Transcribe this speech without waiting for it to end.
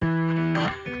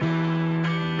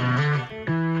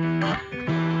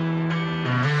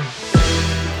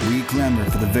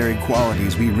the very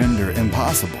qualities we render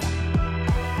impossible.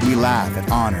 We laugh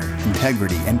at honor,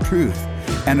 integrity, and truth,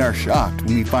 and are shocked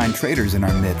when we find traitors in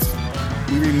our midst.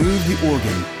 We remove the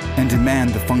organ and demand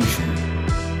the function.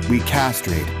 We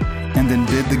castrate and then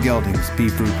bid the geldings be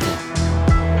fruitful.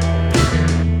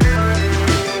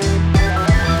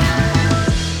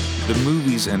 The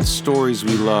movies and stories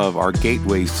we love are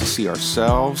gateways to see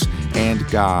ourselves and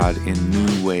God in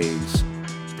new ways.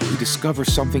 We discover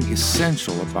something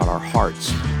essential about our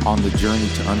hearts on the journey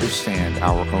to understand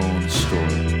our own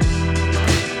story.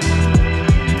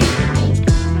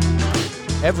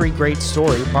 Every great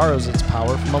story borrows its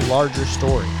power from a larger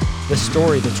story, the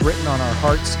story that's written on our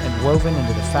hearts and woven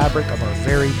into the fabric of our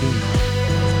very being.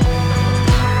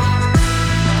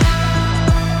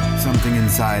 Something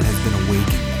inside has been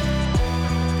awakened.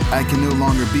 I can no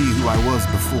longer be who I was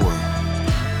before.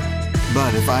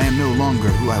 But if I am no longer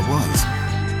who I was,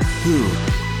 who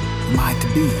am I to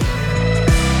be?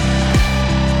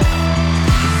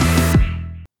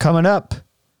 Coming up,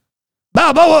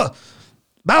 Balboa!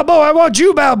 Balboa, I want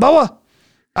you, Balboa!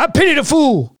 I pity the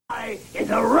fool! It's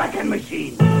a wrecking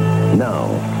machine. Now,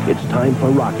 it's time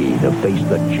for Rocky to face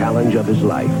the challenge of his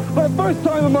life. For the first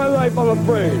time in my life, I'm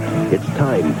afraid. It's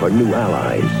time for new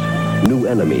allies, new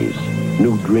enemies,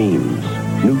 new dreams,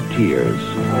 new tears,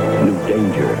 new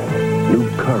danger, new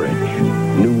courage,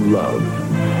 new love,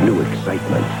 new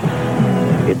excitement.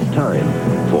 It's time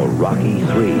for Rocky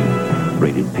 3,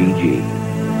 rated PG.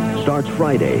 Starts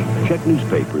Friday. Check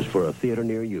newspapers for a theater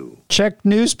near you. Check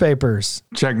newspapers.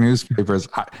 Check newspapers.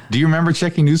 Do you remember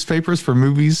checking newspapers for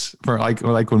movies? For like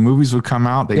when movies would come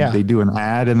out, they do an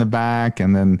ad in the back,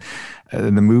 and then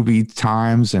the movie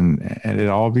times, and it'd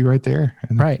all be right there.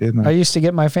 Right. I used to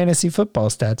get my fantasy football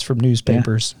stats from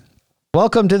newspapers. Yeah.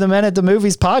 Welcome to the Men at the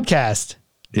Movies podcast.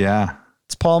 Yeah.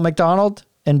 It's Paul McDonald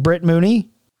and Britt Mooney.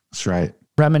 That's right.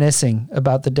 Reminiscing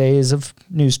about the days of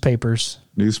newspapers.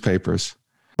 Newspapers.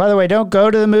 By the way, don't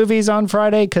go to the movies on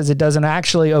Friday because it doesn't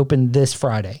actually open this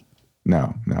Friday.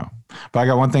 No. But I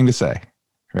got one thing to say.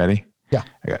 Ready? Yeah.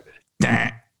 I got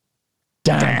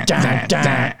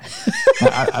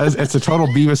it's a total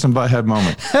Beavis and Butthead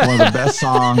moment. One of the best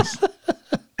songs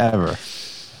ever.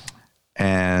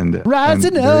 And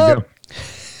Rising up.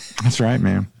 That's right,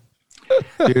 man.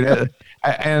 Dude,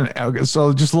 and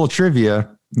so just a little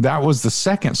trivia. That was the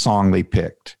second song they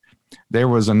picked. There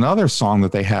was another song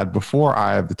that they had before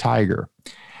Eye of the Tiger,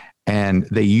 and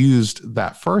they used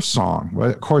that first song.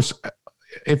 Well, of course,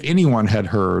 if anyone had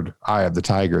heard Eye of the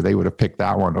Tiger, they would have picked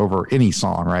that one over any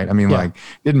song, right? I mean, like,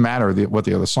 it didn't matter what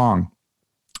the other song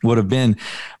would have been.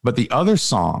 But the other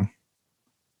song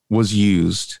was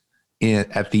used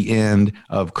at the end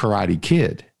of Karate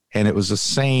Kid. And it was the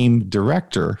same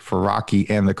director for Rocky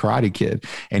and the Karate Kid.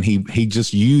 And he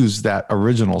just used that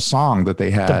original song that they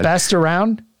had. The best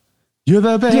around? You're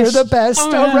the best. You're the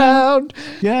best around.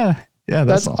 Yeah.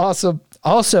 That's awesome.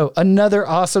 Also, another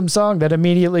awesome song that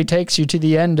immediately takes you to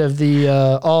the end of the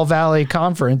All Valley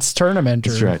Conference tournament.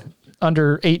 That's right.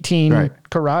 Under 18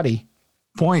 karate.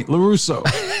 Point LaRusso.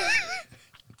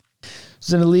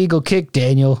 It's an illegal kick,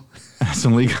 Daniel. It's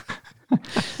illegal.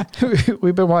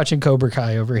 We've been watching Cobra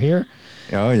Kai over here.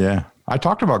 Oh yeah, I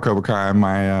talked about Cobra Kai on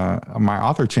my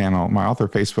author channel, my author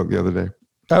Facebook the other day.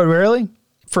 Oh really?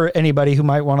 For anybody who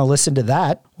might want to listen to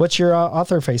that, what's your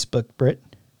author Facebook, Britt?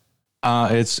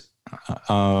 It's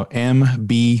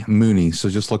MB Mooney. So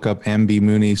just look up MB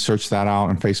Mooney, search that out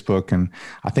on Facebook, and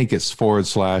I think it's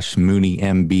 /Mooney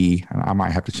MB. I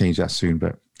might have to change that soon,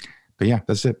 but yeah,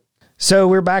 that's it. So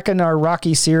we're back in our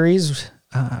Rocky series.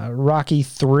 Rocky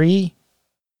 3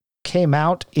 came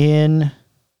out when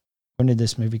did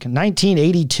this movie come?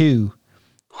 1982.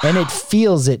 Wow. And it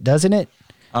feels it, doesn't it?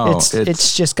 Oh,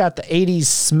 it's just got the 80s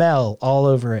smell all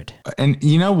over it. And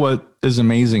you know what is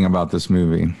amazing about this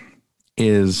movie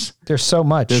is there's so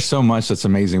much that's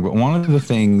amazing. But one of the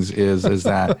things is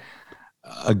that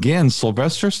again,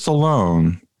 Sylvester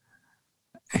Stallone,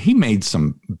 he made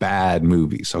some bad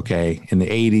movies, okay, in the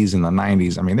 80s and the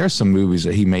 90s. I mean, there's some movies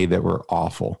that he made that were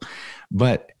awful,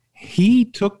 but he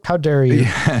took... How dare you?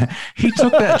 He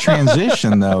took that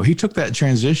transition, though. He took that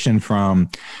transition from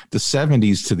the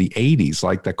 70s to the 80s,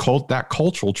 like that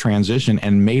cultural transition,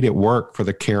 and made it work for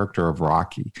the character of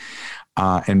Rocky.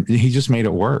 And he just made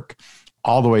it work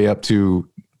all the way up to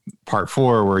part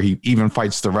 4, where he even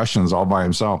fights the Russians all by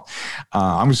himself.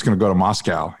 I'm just going to go to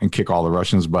Moscow and kick all the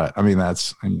Russians' butt. I mean,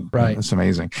 that's right. That's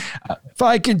amazing. If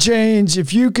I can change,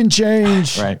 if you can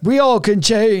change, right. We all can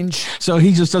change. So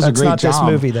he just does a great job. That's not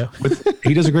this movie, though.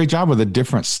 He does a great job with a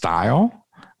different style,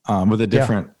 with a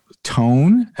different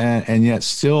tone, and yet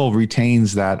still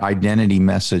retains that identity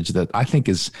message that I think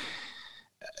is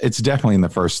it's definitely in the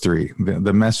first three.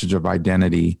 The message of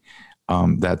identity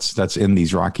that's in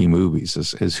these Rocky movies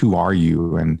is who are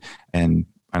you and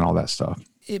all that stuff.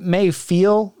 It may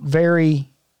feel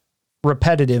very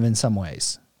repetitive in some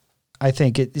ways. I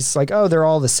think it's like, oh, they're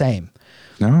all the same.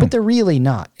 No. But they're really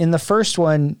not. In the first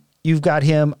one, you've got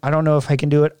him. I don't know if I can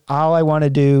do it. All I want to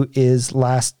do is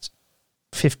last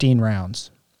 15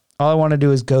 rounds. All I want to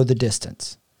do is go the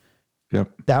distance.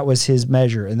 Yep. That was his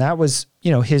measure. And that was,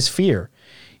 his fear.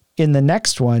 In the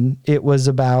next one, it was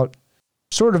about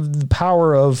sort of the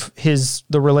power of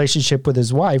the relationship with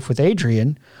his wife, with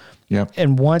Adrian. Yep.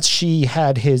 And once she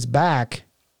had his back,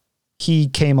 he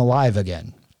came alive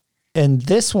again. And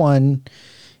this one,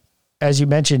 as you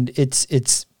mentioned,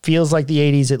 it's feels like the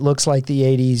 80s. It looks like the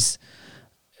 80s.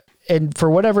 And for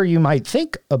whatever you might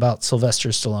think about Sylvester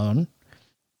Stallone,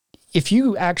 if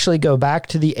you actually go back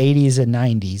to the 80s and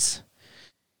 90s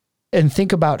and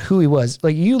think about who he was,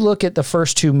 like you look at the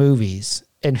first two movies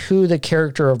and who the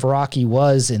character of Rocky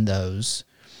was in those,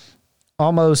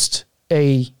 almost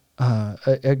a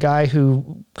guy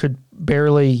who could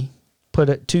barely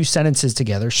put two sentences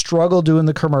together, struggled doing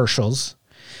the commercials.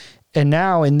 And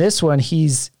now in this one,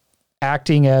 he's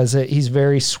acting he's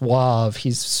very suave.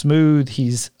 He's smooth.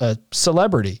 He's a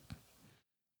celebrity.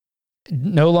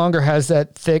 No longer has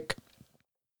that thick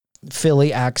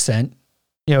Philly accent.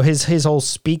 His whole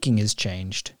speaking has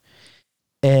changed.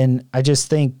 And I just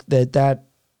think that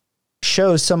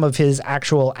shows some of his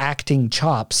actual acting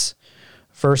chops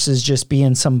versus just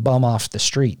being some bum off the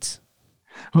streets.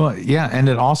 Well, yeah. And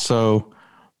it also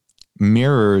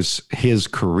mirrors his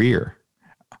career.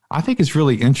 I think it's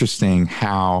really interesting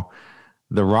how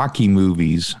the Rocky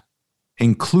movies,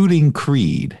 including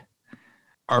Creed,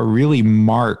 are really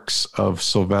marks of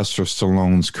Sylvester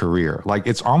Stallone's career. Like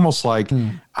it's almost like,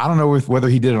 I don't know whether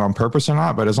he did it on purpose or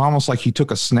not, but it's almost like he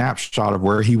took a snapshot of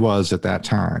where he was at that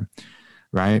time,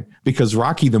 right? Because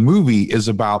Rocky the movie is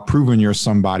about proving you're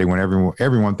somebody when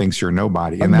everyone thinks you're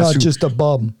nobody. And that's not just a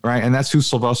bum. Right, and that's who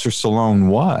Sylvester Stallone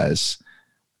was.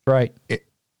 Right.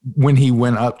 When he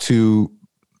went up to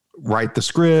write the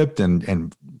script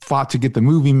and fought to get the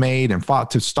movie made and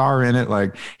fought to star in it.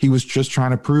 Like he was just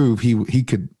trying to prove he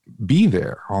could be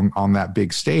there on that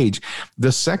big stage.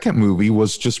 The second movie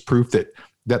was just proof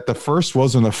that the first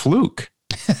wasn't a fluke.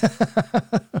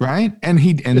 Right. And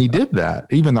he did that,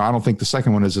 even though I don't think the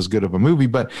second one is as good of a movie,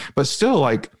 but still,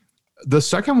 like the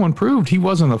second one proved he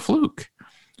wasn't a fluke.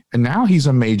 And now he's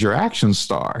a major action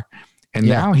star. And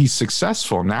now he's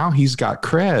successful. Now he's got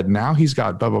cred. Now he's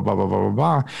got blah, blah, blah, blah, blah,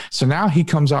 blah, blah. So now he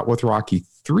comes out with Rocky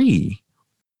 3.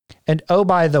 And oh,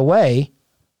 by the way,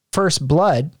 First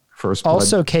Blood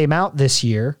also came out this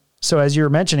year. So as you were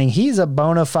mentioning, he's a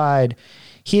bona fide,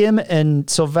 him and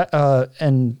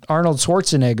Arnold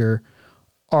Schwarzenegger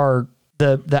are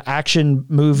the action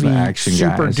movie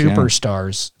super duper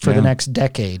stars for the next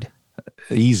decade.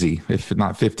 Easy, if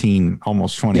not 15,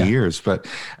 almost 20 years. But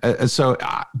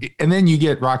and then you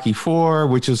get Rocky 4,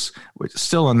 which is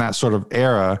still in that sort of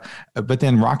era. But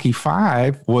then Rocky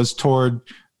 5 was toward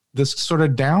this sort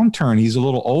of downturn. He's a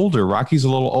little older. Rocky's a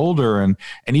little older. And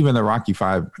even the Rocky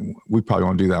 5, we probably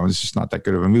won't do that one. It's just not that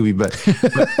good of a movie. But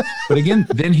again,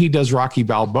 then he does Rocky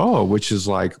Balboa, which is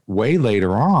like way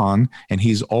later on, and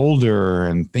he's older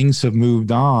and things have moved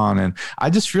on. And I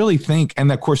just really think, and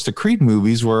of course the Creed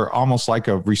movies were almost like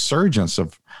a resurgence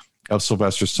of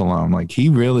Sylvester Stallone. Like he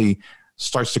really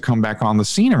starts to come back on the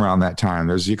scene around that time.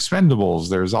 There's the Expendables.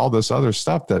 There's all this other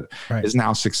stuff that is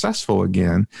now successful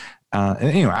again. And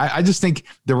anyway, I just think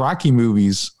the Rocky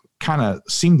movies kind of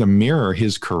seem to mirror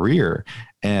his career,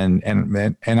 and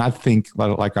I think,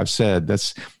 like I've said,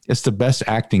 it's the best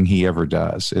acting he ever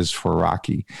does is for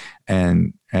Rocky,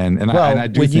 and I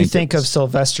do. When you think of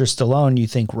Sylvester Stallone, you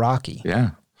think Rocky,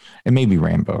 and maybe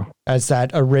Rambo, as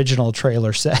that original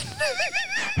trailer said.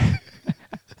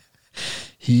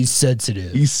 He's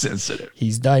sensitive.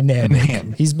 He's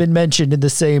dynamic. He's been mentioned in the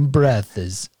same breath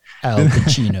as Al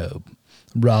Pacino.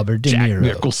 Robert De Niro,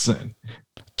 Jack Nicholson,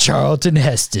 Charlton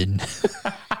Heston,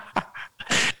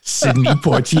 Sidney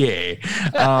Poitier.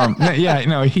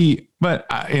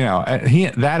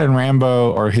 That and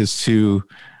Rambo are his two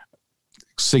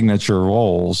signature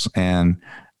roles, and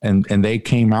they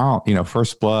came out,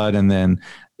 First Blood, and then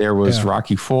there was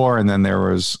Rocky 4, and then there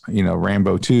was,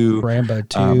 Rambo 2,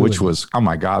 which was, oh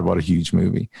my God, what a huge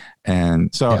movie.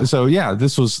 And so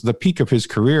this was the peak of his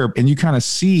career, and you kind of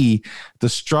see the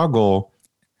struggle.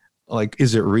 Like,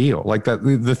 is it real? Like that,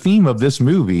 the theme of this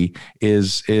movie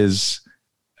is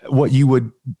what you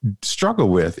would struggle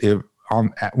with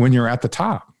when you're at the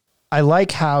top. I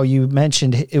like how you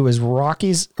mentioned it was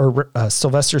Rocky's or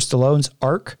Sylvester Stallone's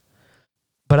arc,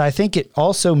 But I think it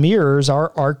also mirrors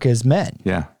our arc as men.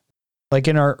 Yeah. Like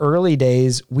in our early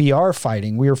days, we are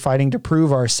fighting. We are fighting to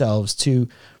prove ourselves, to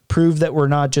prove that we're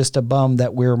not just a bum,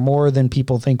 that we're more than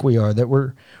people think we are, that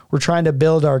we're trying to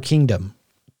build our kingdom.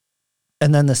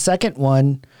 And then the second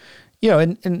one,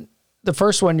 and the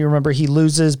first one, you remember, he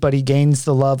loses, but he gains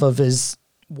the love of his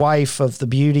wife, of the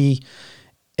beauty.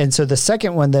 And so the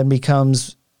second one then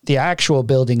becomes the actual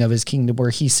building of his kingdom, where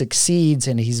he succeeds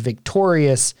and he's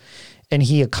victorious and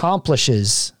he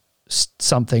accomplishes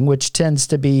something, which tends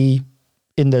to be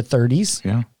in the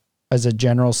 30s as a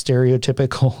general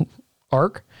stereotypical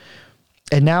arc.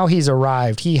 And now he's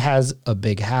arrived. He has a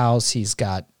big house. He's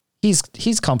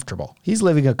comfortable. He's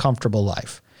living a comfortable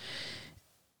life.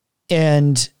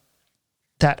 And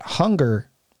that hunger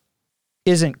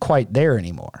isn't quite there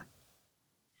anymore.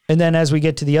 And then as we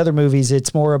get to the other movies,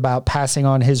 it's more about passing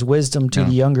on his wisdom to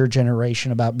the younger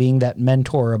generation, about being that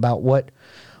mentor, about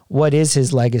what is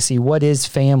his legacy, what is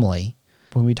family.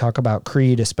 When we talk about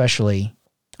Creed especially,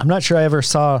 I'm not sure I ever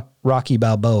saw Rocky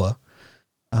Balboa.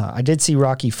 I did see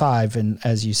Rocky 5, and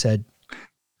as you said,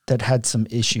 that had some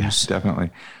issues. Yeah, definitely.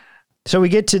 So we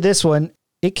get to this one,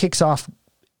 it kicks off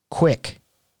quick.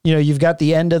 You've got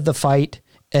the end of the fight,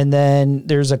 and then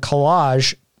there's a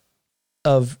collage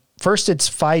of, first it's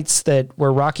fights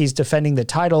where Rocky's defending the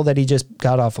title that he just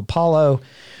got off Apollo.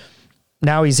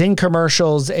 Now he's in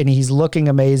commercials and he's looking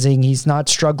amazing. He's not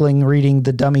struggling reading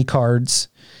the dummy cards,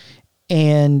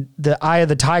 and the Eye of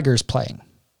the Tiger's playing.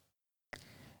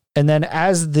 And then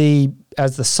as the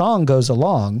song goes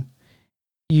along,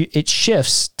 it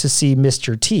shifts to see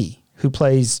Mr. T, who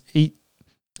plays,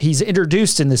 he's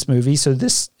introduced in this movie. So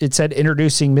it said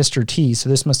introducing Mr. T. So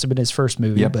this must've been his first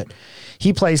movie, but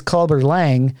he plays Clubber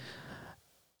Lang,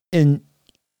 and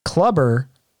Clubber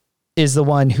is the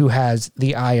one who has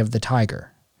the Eye of the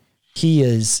Tiger. He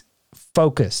is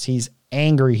focused. He's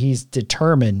angry. He's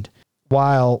determined.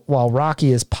 While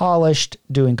Rocky is polished,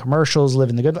 doing commercials,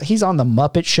 living the good life. He's on the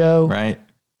Muppet Show. Right.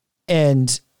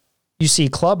 And you see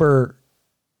Clubber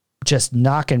just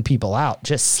knocking people out,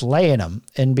 just slaying them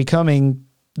and becoming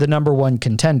the number one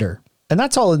contender. And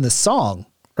that's all in the song,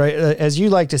 right? As you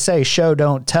like to say, show,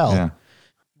 don't tell. Yeah.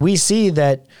 We see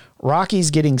that Rocky's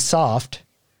getting soft,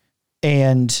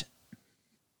 and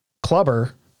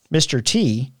Clubber, Mr.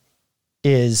 T,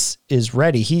 is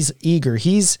ready. He's eager.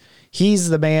 He's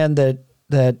the man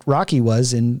that Rocky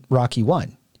was in Rocky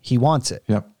 1. He wants it.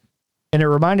 Yep. And it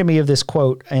reminded me of this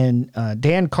quote, and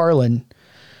Dan Carlin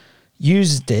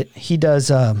used it. He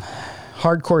does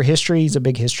hardcore history. He's a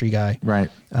big history guy. Right.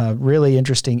 Really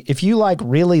interesting. If you like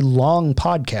really long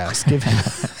podcasts,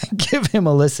 give him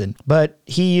a listen. But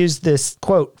he used this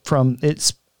quote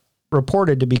it's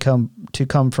reported to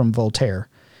come from Voltaire.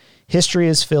 History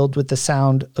is filled with the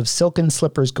sound of silken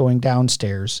slippers going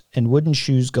downstairs and wooden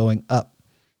shoes going up.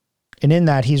 And in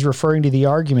that, he's referring to the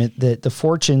argument that the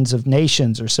fortunes of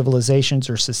nations or civilizations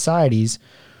or societies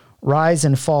rise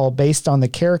and fall based on the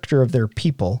character of their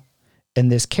people, and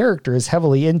this character is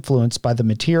heavily influenced by the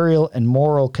material and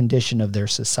moral condition of their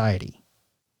society.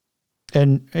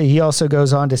 And he also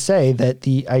goes on to say that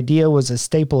the idea was a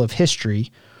staple of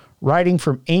history, writing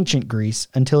from ancient Greece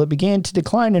until it began to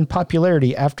decline in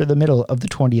popularity after the middle of the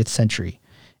 20th century.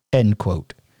 End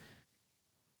quote.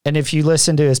 And if you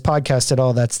listen to his podcast at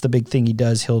all, that's the big thing he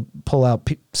does. He'll pull out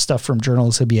stuff from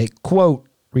journals. He'll be like, quote,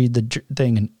 read the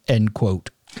thing, and end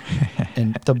quote.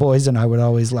 And the boys and I would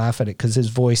always laugh at it because his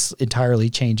voice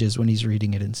entirely changes when he's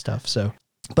reading it and stuff. So,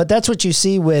 but that's what you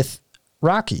see with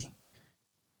Rocky.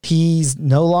 He's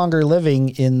no longer living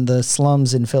in the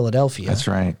slums in Philadelphia. That's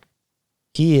right.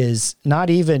 He is not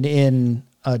even in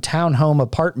a townhome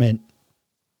apartment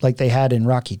like they had in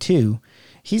Rocky 2.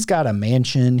 He's got a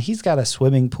mansion. He's got a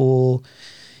swimming pool.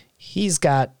 He's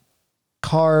got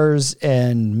cars,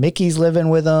 and Mickey's living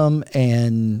with him.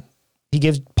 And he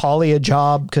gives Paulie a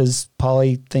job because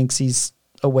Paulie thinks he's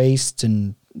a waste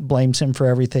and blames him for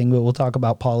everything. But we'll talk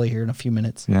about Paulie here in a few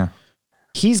minutes. Yeah.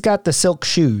 He's got the silk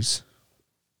shoes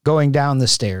going down the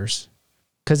stairs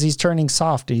because he's turning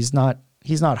soft. He's not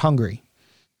hungry.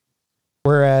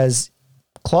 Whereas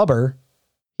Clubber,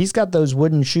 he's got those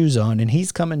wooden shoes on and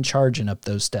he's coming charging up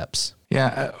those steps.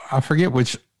 Yeah. I forget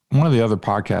which one of the other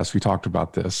podcasts we talked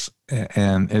about this,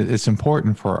 and it's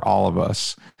important for all of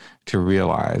us to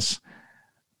realize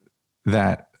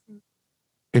that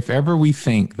if ever we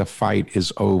think the fight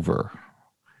is over,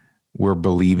 we're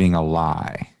believing a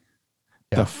lie.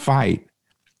 Yeah. The fight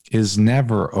is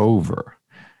never over.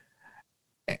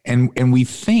 And we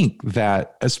think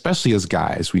that, especially as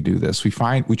guys, we do this. We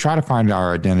try to find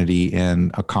our identity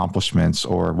in accomplishments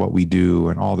or what we do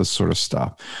and all this sort of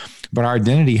stuff. but our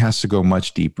identity has to go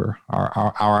much deeper.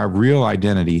 Our real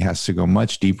identity has to go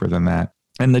much deeper than that.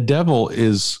 And the devil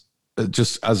is,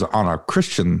 just as on a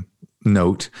Christian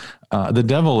note, the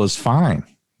devil is fine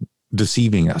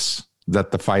deceiving us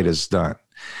that the fight is done.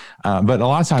 But a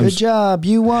lot of times, good job,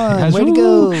 you won. Way to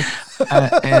go.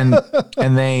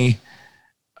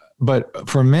 But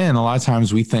for men, a lot of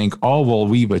times we think, oh, well,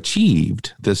 we've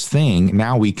achieved this thing.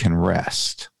 Now we can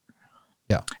rest.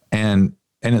 Yeah. And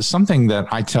it's something that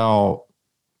I tell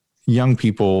young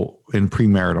people in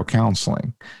premarital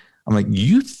counseling. I'm like,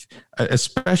 youth,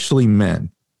 especially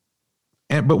men,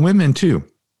 but women too.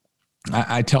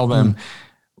 I tell them,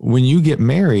 when you get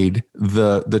married,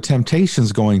 the temptation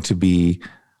is going to be,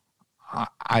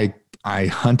 I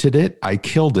hunted it, I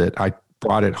killed it, I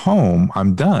brought it home,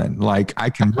 I'm done. Like, I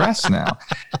can rest now.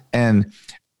 And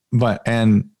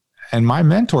my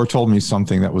mentor told me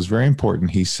something that was very important.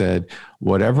 He said,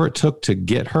 whatever it took to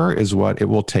get her is what it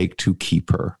will take to keep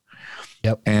her.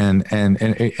 Yep.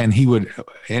 And he would,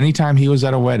 anytime he was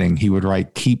at a wedding, he would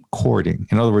write, keep courting.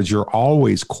 In other words, you're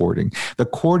always courting. The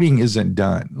courting isn't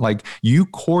done. Like, you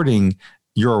courting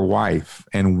your wife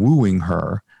and wooing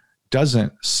her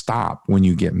doesn't stop when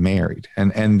you get married.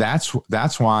 And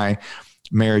that's why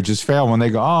marriages fail, when they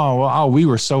go, we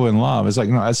were so in love. It's like,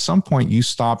 no, at some point you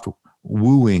stopped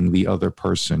wooing the other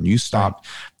person. You stopped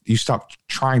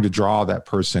trying to draw that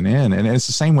person in. And it's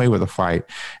the same way with a fight.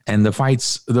 And the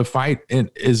fight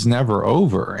is never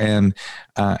over.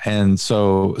 And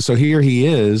so here he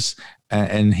is,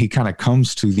 and he kind of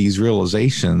comes to these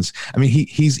realizations. I mean,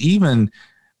 he's even,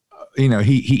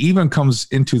 he even comes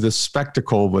into the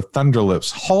spectacle with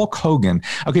Thunderlips, Hulk Hogan.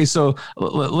 Okay, so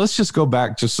let's just go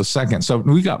back just a second. So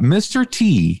we got Mr.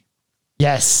 T.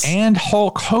 Yes. And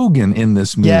Hulk Hogan in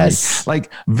this movie. Yes.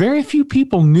 Like, very few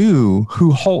people knew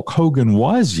who Hulk Hogan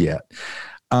was yet.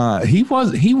 He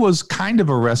was kind of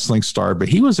a wrestling star, but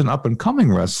he was an up and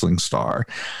coming wrestling star.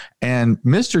 And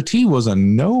Mr. T was a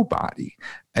nobody.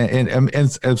 And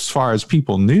as far as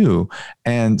people knew.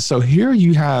 And so here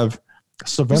you have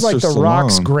Sylvester Stallone. He's like the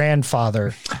Rock's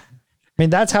grandfather. I mean,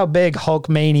 that's how big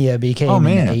Hulkmania became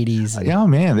in the 80s. Oh,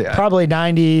 man. Probably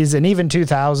 90s and even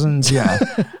 2000s. Yeah.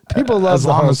 People love as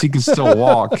long as he can still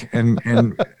walk and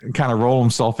kind of roll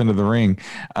himself into the ring.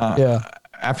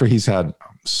 After he's had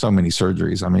so many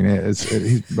surgeries. I mean,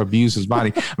 he abused his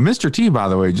body. Mr. T, by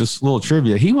the way, just a little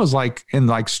trivia. He was like in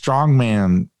like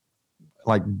strongman,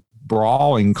 like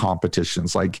brawling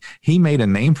competitions. Like, he made a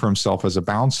name for himself as a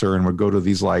bouncer and would go to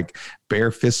these like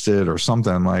bare-fisted or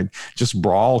something, like just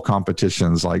brawl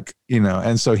competitions, like,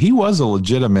 and so he was a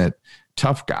legitimate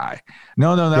tough guy.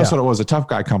 No, that's what it was. The tough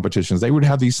guy competitions. They would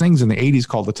have these things in the 80s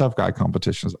called the tough guy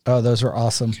competitions. Oh, those were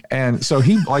awesome. And so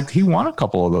he won a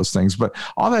couple of those things. But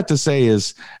all that to say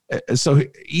is, so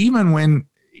even when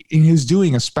he's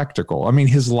doing a spectacle, I mean,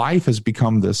 his life has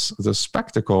become this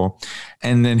spectacle,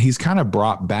 and then he's kind of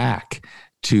brought back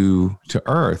to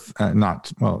earth,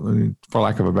 for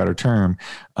lack of a better term,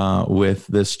 with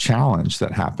this challenge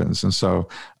that happens. And so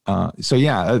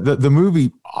the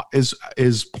movie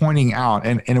is pointing out,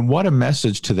 and what a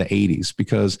message to the 80s,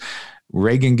 because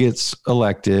Reagan gets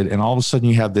elected, and all of a sudden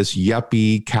you have this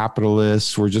yuppie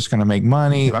capitalists. We're just going to make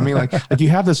money. I mean, like you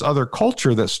have this other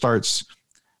culture that starts,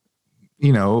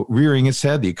 rearing its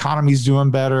head. The economy's doing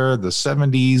better. The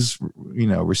 70s,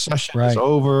 recession is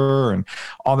over, and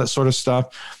all that sort of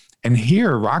stuff. And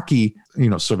here, Rocky,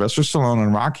 Sylvester Stallone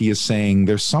and Rocky is saying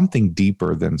there's something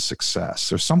deeper than success.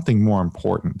 There's something more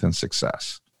important than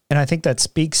success. And I think that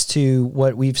speaks to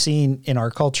what we've seen in our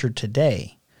culture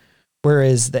today.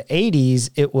 Whereas the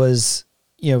 80s, it was,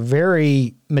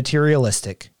 very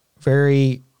materialistic,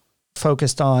 very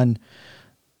focused on,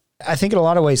 I think in a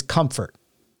lot of ways, comfort.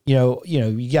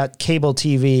 You got cable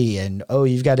TV, and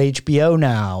you've got HBO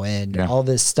now, and all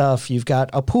this stuff. You've got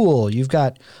a pool, you've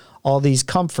got all these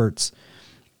comforts.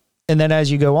 And then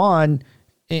as you go on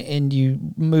and you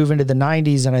move into the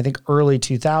 90s and I think early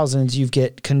 2000s, you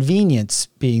get convenience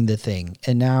being the thing.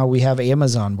 And now we have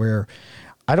Amazon, where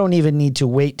I don't even need to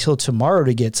wait till tomorrow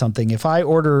to get something. If I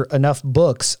order enough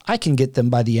books, I can get them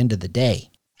by the end of the day.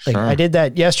 Like, I did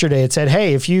that yesterday. It said,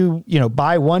 hey, if you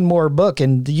buy one more book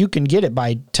and you can get it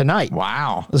by tonight.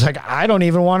 Wow. It's like, I don't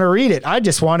even want to read it. I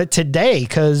just want it today,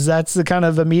 because that's the kind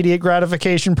of immediate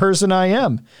gratification person I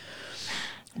am.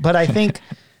 But I think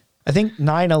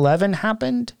 9/11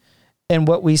 happened. And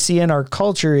what we see in our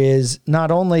culture is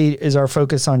not only is our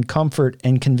focus on comfort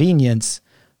and convenience,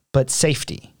 but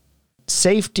safety.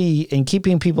 Safety and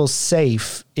keeping people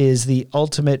safe is the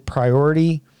ultimate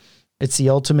priority. It's the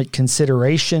ultimate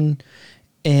consideration,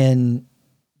 and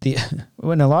in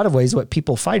a lot of ways, what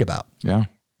people fight about. Yeah.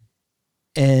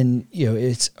 And,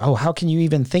 it's, how can you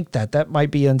even think that? That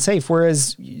might be unsafe.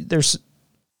 Whereas there's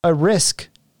a risk.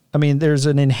 I mean, there's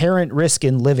an inherent risk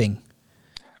in living.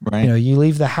 Right. You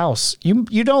leave the house.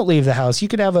 You don't leave the house. You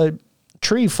could have a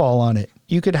tree fall on it.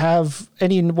 You could have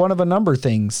any one of a number of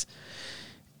things.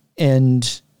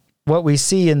 And what we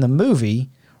see in the movie,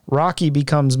 Rocky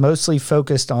becomes mostly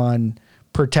focused on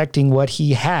protecting what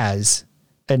he has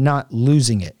and not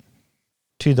losing it,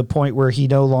 to the point where he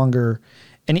no longer,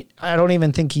 and I don't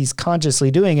even think he's consciously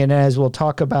doing it. And as we'll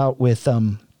talk about with,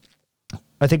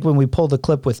 I think when we pull the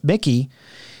clip with Mickey,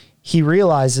 he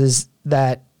realizes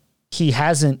that he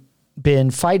hasn't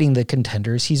been fighting the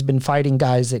contenders. He's been fighting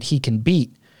guys that he can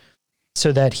beat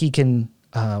so that he can,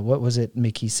 what was it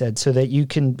Mickey said? So that you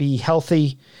can be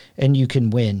healthy and you can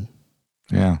win.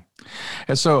 Yeah.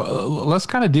 And so let's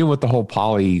kind of deal with the whole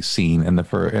Polly scene in the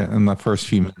first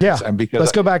few minutes. Yeah. And because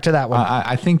let's go back to that one.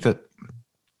 I think that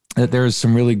there's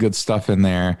some really good stuff in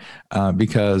there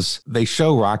because they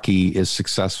show Rocky is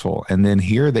successful. And then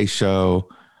here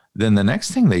then the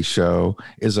next thing they show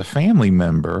is a family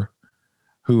member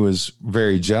who is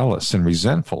very jealous and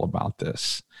resentful about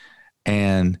this.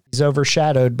 And he's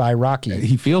overshadowed by Rocky.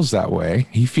 He feels that way.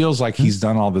 He feels like he's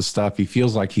done all this stuff. He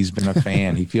feels like he's been a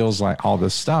fan. He feels like all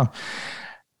this stuff.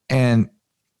 And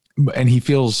he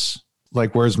feels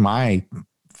like, where's my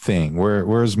thing?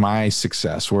 Where's my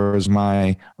success? Where's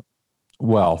my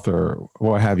wealth or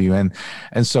what have you? And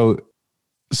so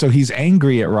he's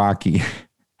angry at Rocky.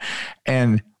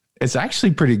 And it's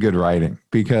actually pretty good writing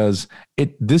because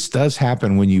this does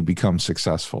happen when you become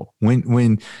successful.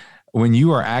 When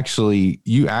you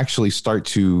actually start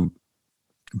to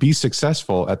be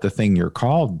successful at the thing you're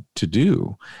called to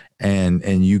do,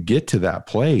 and you get to that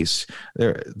place,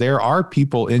 there are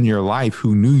people in your life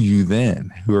who knew you then,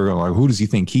 who are like, who does he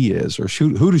think he is, or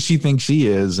who does she think she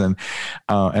is, and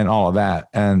all of that,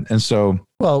 and so,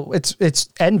 well, it's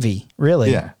envy,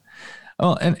 really. Yeah.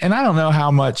 Well, and I don't know how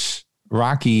much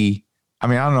Rocky. I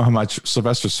mean, I don't know how much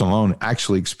Sylvester Stallone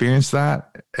actually experienced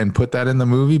that and put that in the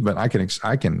movie, but I can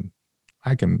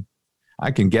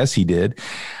guess he did.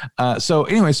 So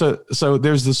anyway, so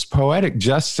there's this poetic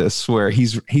justice where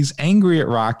he's angry at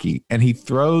Rocky and he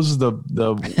throws the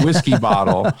whiskey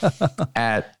bottle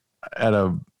at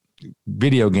a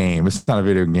video game. It's not a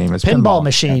video game. It's pinball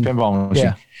machine. Yeah, pinball machine.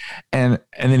 Yeah. And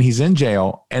then he's in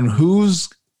jail, and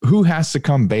who has to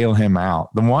come bail him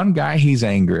out? The one guy he's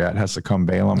angry at has to come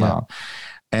bail him out.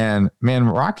 And man,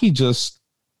 Rocky just,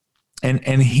 and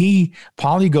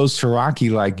Polly goes to Rocky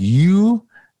like, you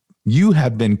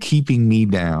have been keeping me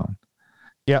down.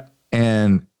 Yeah.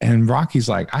 And Rocky's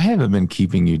like, I haven't been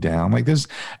keeping you down like this.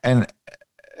 And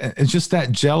it's just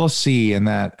that jealousy and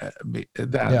that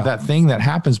thing that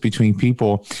happens between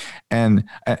people. And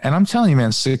I'm telling you,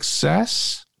 man,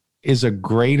 success is a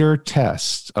greater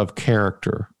test of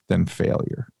character than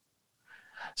failure.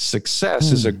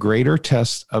 Success is a greater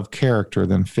test of character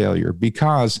than failure,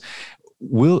 because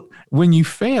when you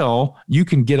fail, you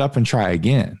can get up and try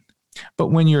again. But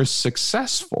when you're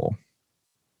successful,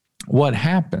 what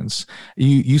happens?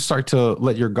 You start to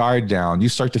let your guard down. You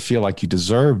start to feel like you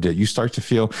deserved it. You start to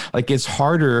feel like it's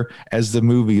harder, as the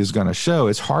movie is going to show,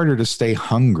 it's harder to stay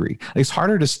hungry. It's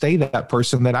harder to stay that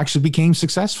person that actually became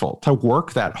successful, to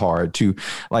work that hard, to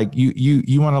like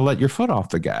you want to let your foot off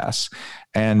the gas.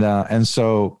 And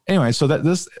so anyway, so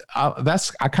that's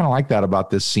I kind of like that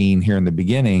about this scene here in the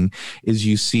beginning, is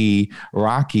you see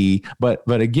Rocky, but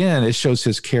again, it shows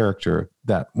his character.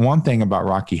 That one thing about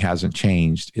Rocky hasn't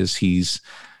changed is he's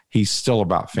still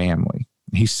about family.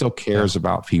 He still cares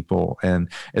about people. And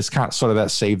it's kind of sort of that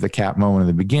save the cat moment in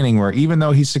the beginning, where even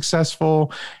though he's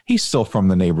successful, he's still from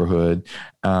the neighborhood,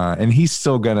 and he's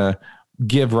still going to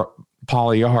give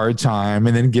Polly a hard time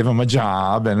and then give him a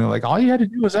job. And like, all you had to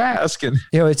do was ask. And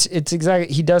it's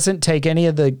exactly, he doesn't take any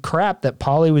of the crap that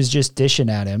Polly was just dishing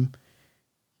at him.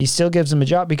 He still gives him a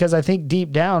job, because I think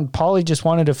deep down, Polly just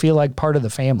wanted to feel like part of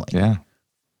the family. Yeah.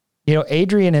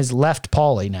 Adrian has left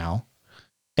Polly now,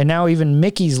 and now even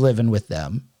Mickey's living with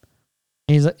them.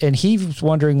 And he's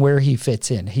wondering where he fits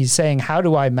in. He's saying, how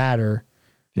do I matter?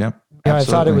 Yep. I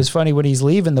thought it was funny when he's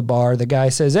leaving the bar, the guy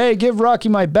says, hey, give Rocky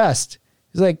my best.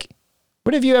 He's like,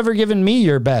 what have you ever given me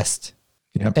your best?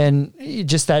 Yep. And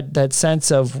just that sense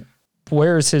of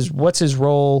what's his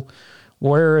role?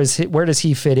 Where does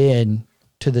he fit in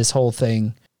to this whole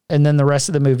thing? And then the rest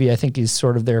of the movie, I think he's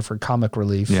sort of there for comic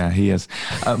relief. Yeah, he is.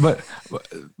 But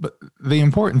the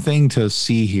important thing to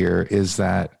see here is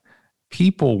that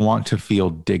people want to feel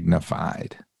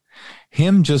dignified.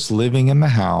 Him just living in the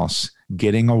house,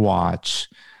 getting a watch,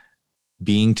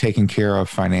 being taken care of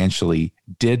financially,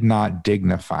 did not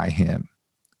dignify him.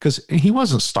 because he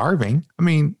wasn't starving. I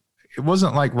mean, it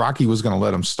wasn't like Rocky was going to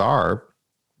let him starve,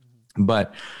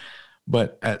 but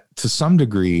to some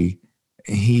degree,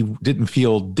 he didn't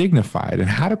feel dignified. And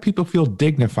how do people feel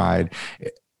dignified?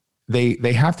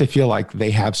 They have to feel like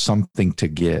they have something to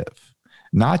give,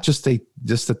 not just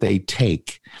that they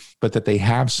take, but that they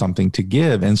have something to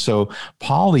give. And so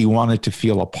Paulie wanted to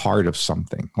feel a part of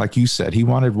something. Like you said, he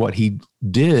wanted what he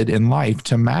did in life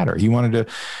to matter. He wanted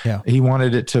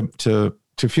it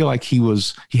to feel like he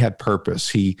had purpose.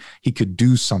 He could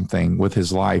do something with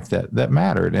his life that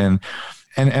mattered. And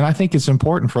I think it's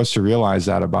important for us to realize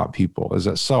that about people, is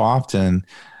that so often,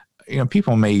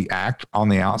 people may act on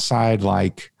the outside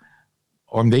like,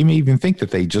 or they may even think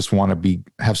that they just want to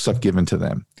have stuff given to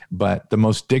them. But the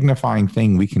most dignifying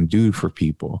thing we can do for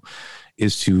people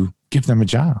is to give them a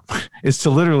job. Is to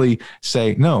literally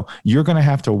say, no, you're going to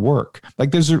have to work.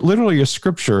 Like there's literally a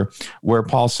scripture where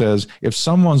Paul says, if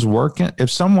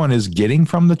someone is getting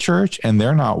from the church and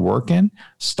they're not working,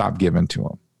 stop giving to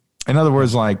them. In other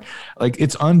words, like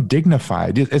it's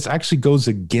undignified. It actually goes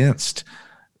against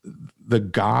the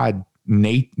God,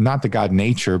 not the God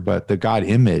nature, but the God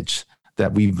image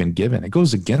that we've been given. It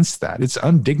goes against that. It's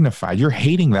undignified. You're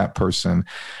hating that person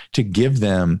to give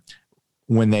them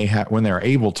when they're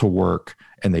able to work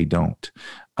and they don't.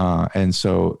 That's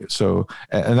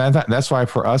why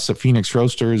for us at Phoenix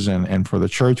Roasters and for the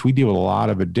church, we deal with a lot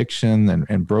of addiction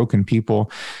and broken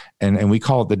people. And we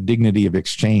call it the dignity of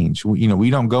exchange. We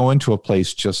don't go into a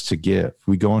place just to give.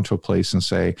 We go into a place and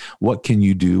say, what can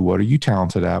you do? What are you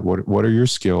talented at? What are your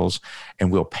skills?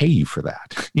 And we'll pay you for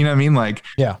that. You know what I mean?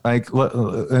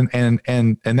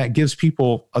 And that gives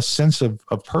people a sense of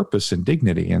purpose and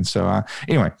dignity. And so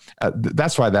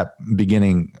that's why that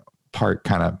beginning part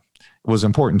kind of was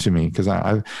important to me, because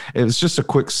it was just a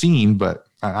quick scene, but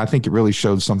I think it really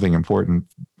showed something important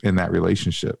in that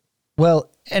relationship.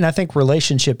 Well, and I think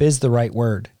relationship is the right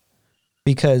word,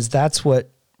 because that's what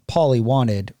Paulie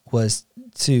wanted, was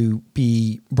to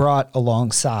be brought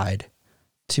alongside,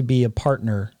 to be a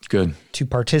partner, good, to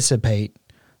participate.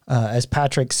 As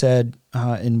Patrick said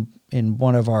in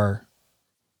one of our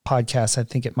podcasts, I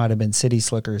think it might have been City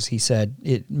Slickers, he said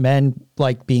men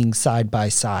like being side by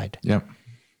side. Yep.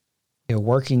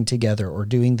 Working together or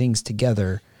doing things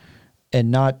together,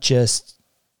 and not just,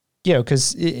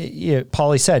 because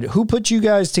Paulie said, who put you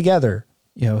guys together?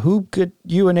 Who put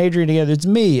you and Adrian together? It's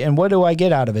me. And what do I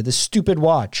get out of it? This stupid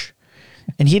watch.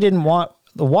 And he didn't want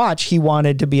the watch. He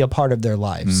wanted to be a part of their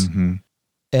lives. Mm-hmm.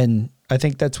 And I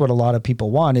think that's what a lot of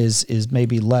people want is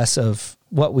maybe less of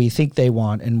what we think they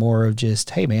want and more of just,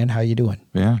 hey man, how you doing?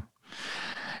 Yeah.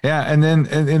 Yeah, and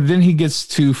then he gets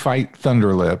to fight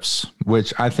Thunderlips,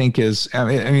 which I think is,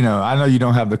 I know you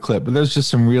don't have the clip, but there's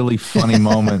just some really funny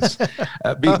moments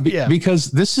because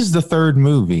this is the third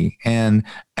movie, and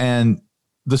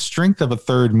the strength of a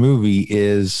third movie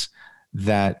is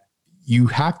that you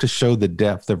have to show the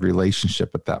depth of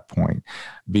relationship at that point,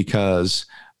 because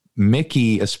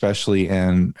Mickey especially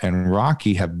and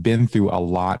Rocky have been through a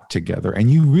lot together, and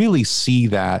you really see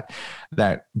that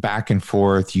back and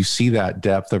forth. You see that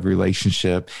depth of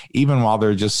relationship, even while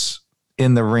they're just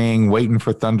in the ring waiting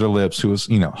for Thunderlips, who was,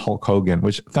 Hulk Hogan,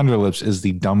 which Thunderlips is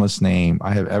the dumbest name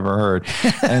I have ever heard.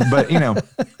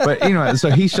 So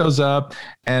he shows up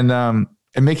and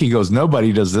Mickey goes,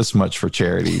 nobody does this much for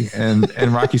charity. And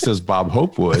Rocky says, Bob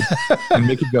Hope would. And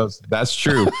Mickey goes, that's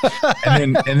true.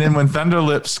 And then when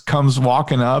Thunderlips comes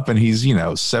walking up and he's,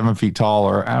 7 feet tall,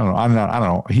 or I don't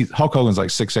know. Hulk Hogan's like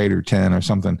 6'8" or 10 or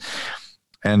something.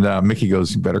 And Mickey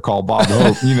goes, you better call Bob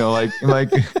Hope,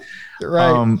 like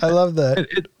right. I love that.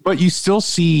 But you still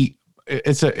see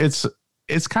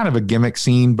it's kind of a gimmick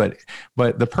scene, but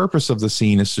the purpose of the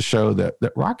scene is to show that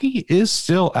Rocky is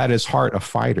still at his heart a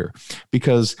fighter,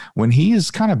 because when he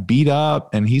is kind of beat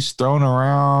up and he's thrown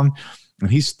around and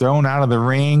he's thrown out of the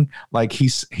ring, like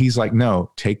he's like,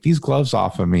 no, take these gloves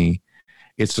off of me.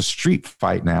 It's a street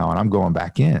fight now, and I'm going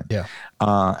back in. Yeah.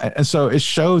 And so it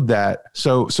showed that.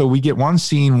 So we get one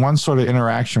scene, one sort of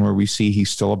interaction where we see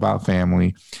he's still about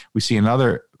family. We see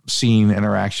another scene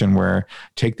interaction where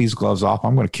take these gloves off.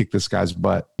 I'm going to kick this guy's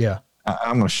butt. Yeah.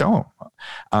 I'm going to show him.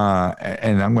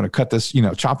 And I'm going to cut this,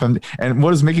 chop him. And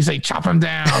what does Mickey say? Chop him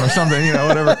down or something,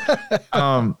 whatever.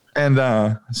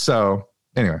 So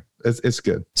anyway, it's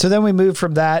good. So then we move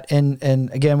from that. And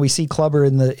again, we see Clubber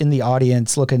in the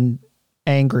audience looking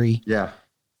angry. Yeah.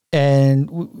 And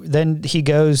then he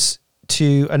goes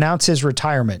to announce his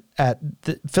retirement at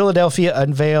Philadelphia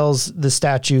unveils the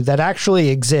statue that actually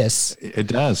exists. It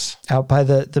does. Out by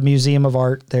the Museum of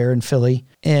Art there in Philly.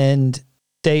 And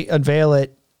they unveil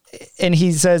it. and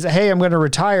he says, "Hey, I'm going to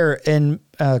retire." And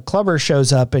Clubber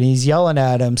shows up and he's yelling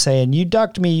at him saying, "You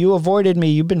ducked me. You avoided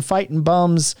me. You've been fighting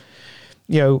bums."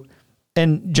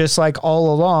 And just like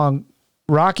all along,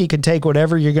 Rocky can take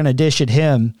whatever you're going to dish at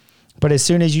him. But as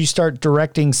soon as you start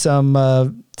directing some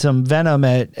venom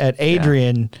at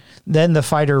Adrian, then the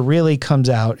fighter really comes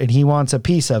out and he wants a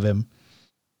piece of him.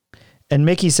 And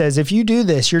Mickey says, "If you do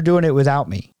this, you're doing it without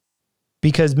me."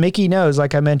 Because Mickey knows,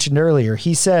 like I mentioned earlier,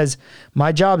 he says,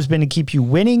 "My job's been to keep you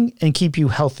winning and keep you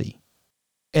healthy."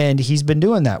 And he's been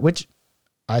doing that, which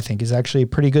I think is actually a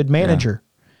pretty good manager.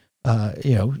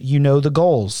 Yeah. The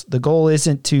goals. The goal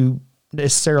isn't to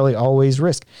necessarily always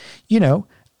risk.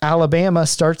 Alabama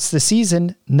starts the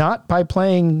season not by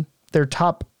playing their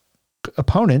top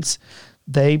opponents.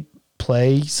 They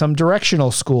play some directional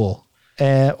school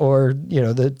or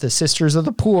the Sisters of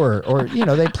the Poor, or,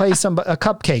 they play a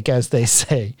cupcake, as they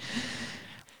say.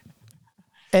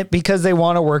 And because they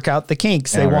want to work out the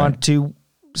kinks, they want to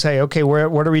say, okay,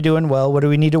 what are we doing well? What do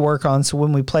we need to work on? So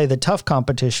when we play the tough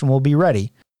competition, we'll be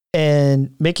ready.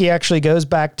 And Mickey actually goes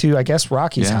back to, I guess,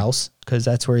 Rocky's house, because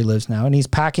that's where he lives now. And he's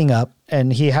packing up,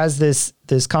 and he has this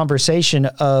conversation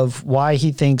of why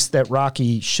he thinks that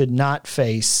Rocky should not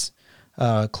face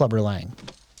Clubber Lang.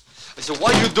 I said,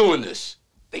 "Why are you doing this?"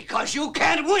 Because you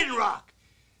can't win, Rock.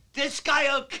 This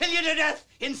guy'll kill you to death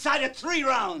inside of 3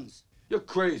 rounds. You're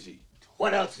crazy.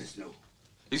 What else is new?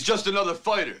 He's just another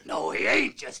fighter. No, he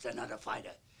ain't just another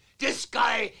fighter. This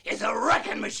guy is a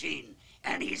wrecking machine,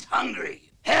 and he's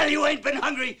hungry. Hell, you ain't been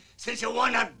hungry since you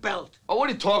won that belt. Oh, what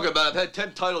are you talking about? I've had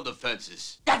 10 title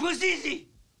defenses. That was easy.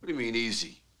 What do you mean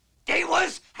easy? They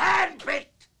was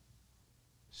handpicked.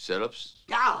 Setups?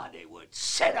 Yeah, they were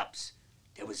setups.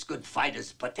 They was good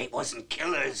fighters, but they wasn't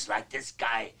killers like this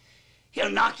guy. He'll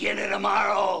knock you into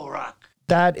tomorrow, Rock.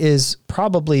 That is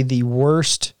probably the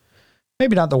worst,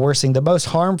 maybe not the worst thing, the most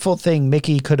harmful thing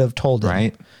Mickey could have told him.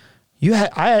 Right.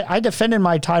 I defended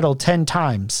my title 10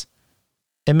 times.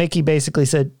 And Mickey basically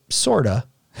said, sorta.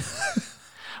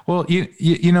 Well,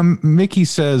 Mickey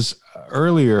says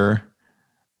earlier,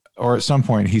 or at some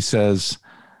point, he says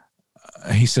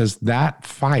that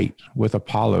fight with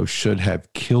Apollo should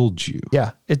have killed you.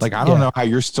 Yeah. It's like, I don't know how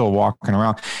you're still walking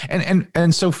around.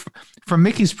 And so from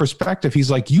Mickey's perspective, he's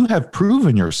like, you have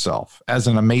proven yourself as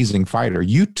an amazing fighter.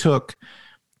 You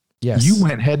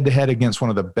went head to head against one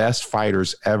of the best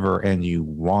fighters ever and you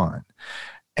won.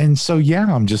 And so,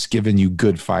 I'm just giving you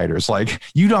good fighters. Like,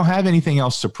 you don't have anything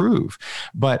else to prove.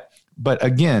 But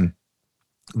again,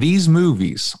 these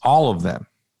movies, all of them,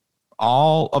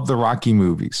 all of the Rocky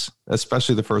movies,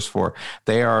 especially the first 4,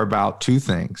 they are about 2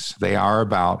 things. They are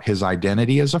about his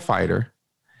identity as a fighter,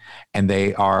 and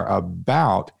they are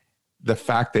about the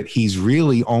fact that he's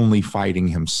really only fighting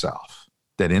himself.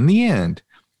 That in the end,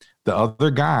 the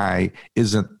other guy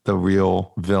isn't the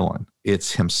real villain.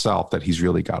 It's himself that he's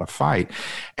really got to fight.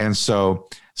 And so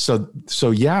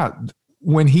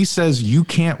when he says you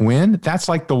can't win, that's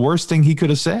like the worst thing he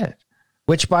could have said.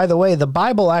 Which, by the way, the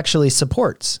Bible actually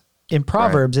supports. In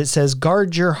Proverbs, It says,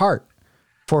 guard your heart,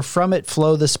 for from it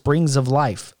flow the springs of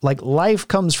life. Like, life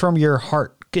comes from your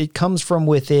heart. It comes from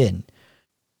within.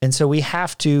 And so we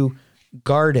have to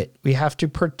guard it. We have to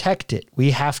protect it.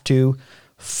 We have to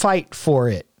fight for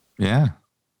it. Yeah.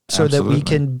 So absolutely. that we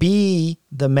can be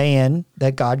the man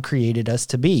that God created us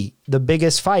to be. The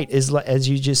biggest fight is, as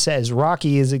you just said, as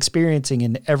Rocky is experiencing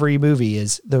in every movie,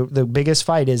 is the biggest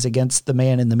fight is against the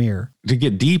man in the mirror. To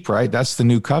get deep, right? That's the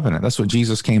new covenant. That's what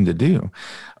Jesus came to do.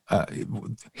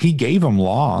 He gave them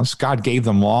laws. God gave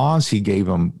them laws. He gave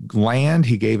them land.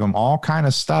 He gave them all kind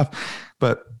of stuff.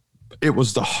 But it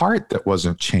was the heart that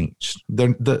wasn't changed.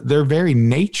 Their very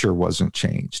nature wasn't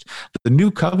changed. The new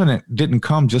covenant didn't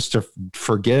come just to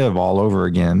forgive all over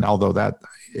again, although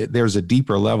there's a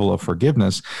deeper level of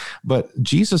forgiveness. But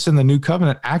Jesus in the new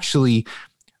covenant, actually,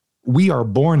 we are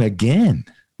born again.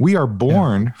 We are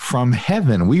born from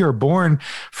heaven. We are born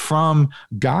from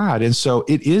God. And so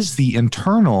it is the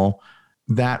internal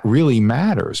that really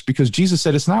matters, because Jesus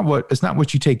said it's not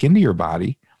what you take into your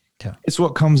body. Yeah. It's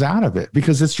what comes out of it,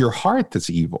 because it's your heart that's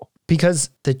evil.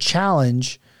 Because the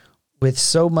challenge with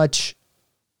so much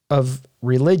of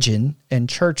religion and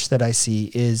church that I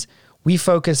see is we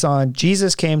focus on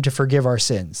Jesus came to forgive our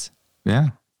sins. Yeah,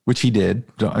 which he did.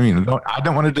 I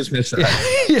don't want to dismiss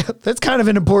that. Yeah, that's kind of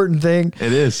an important thing.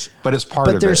 It is, but it's part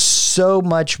of it. But there's so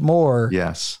much more.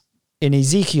 Yes. In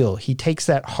Ezekiel, he takes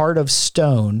that heart of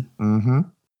stone,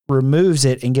 removes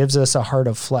it, and gives us a heart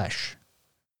of flesh.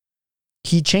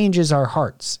 He changes our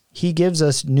hearts. He gives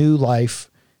us new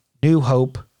life, new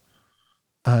hope.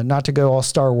 Not to go all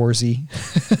Star Warsy.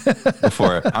 Go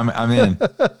for it. I'm in.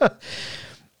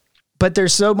 But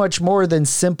there's so much more than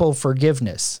simple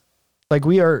forgiveness. Like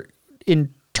we are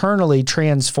internally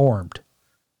transformed.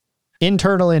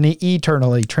 Internal and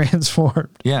eternally transformed.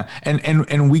 Yeah.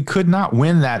 And we could not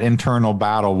win that internal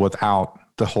battle without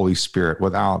the Holy Spirit,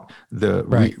 without the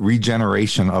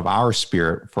regeneration of our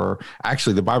spirit. For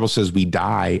actually, the Bible says we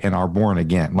die and are born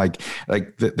again.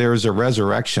 There's a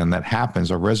resurrection that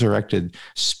happens, a resurrected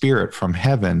spirit from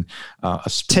heaven. A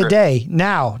spirit today,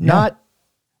 now, not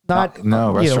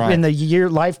no, that's right. in the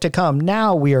life to come.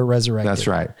 Now we are resurrected. That's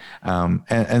right. And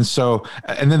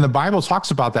then the Bible talks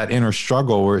about that inner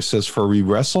struggle where it says, for we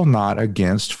wrestle not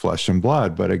against flesh and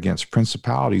blood, but against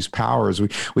principalities, powers.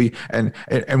 We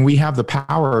have the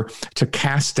power to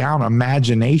cast down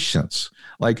imaginations.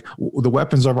 Like the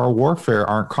weapons of our warfare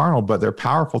aren't carnal, but they're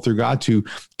powerful through God to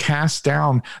cast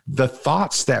down the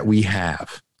thoughts that we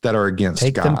have that are against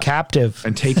Take God. them captive.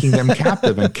 And taking them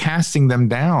captive and casting them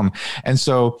down. And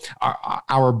so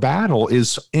our battle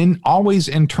is always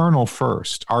internal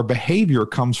first. Our behavior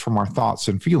comes from our thoughts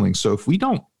and feelings. So if we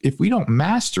don't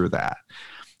master that,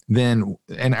 then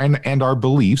and our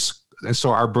beliefs,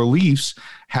 so our beliefs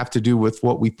have to do with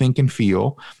what we think and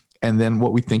feel. And then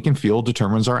what we think and feel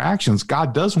determines our actions.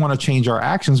 God does want to change our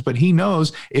actions, but he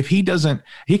knows if he doesn't,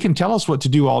 he can tell us what to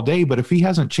do all day, but if he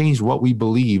hasn't changed what we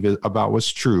believe about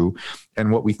what's true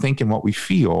and what we think and what we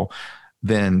feel,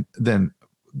 then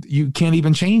you can't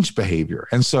even change behavior.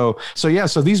 And so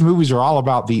these movies are all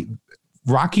about the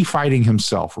Rocky fighting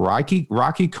himself,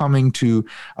 Rocky coming to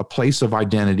a place of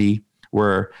identity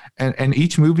where, and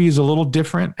each movie is a little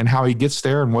different and how he gets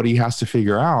there and what he has to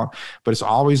figure out, but it's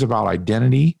always about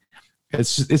identity.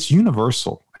 It's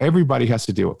universal. Everybody has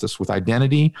to deal with this, with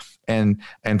identity and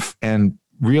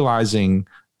realizing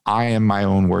I am my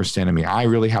own worst enemy. I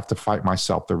really have to fight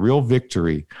myself. The real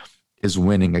victory is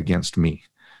winning against me.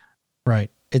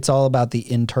 Right. It's all about the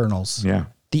internals. Yeah.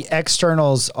 The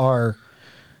externals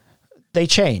they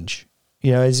change.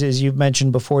 You know, as you've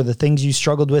mentioned before, the things you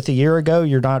struggled with a year ago,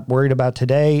 you're not worried about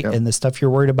today. Yep. And the stuff you're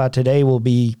worried about today will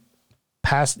be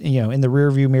past, in the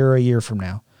rearview mirror a year from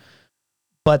now.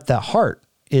 But the heart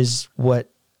is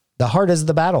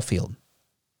the battlefield.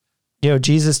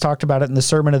 Jesus talked about it in the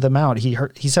Sermon of the Mount.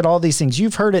 He said all these things.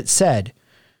 You've heard it said,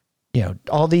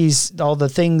 all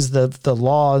the things, the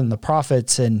law and the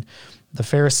prophets and the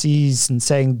Pharisees and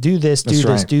saying, do this, do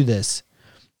this, do this.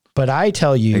 But I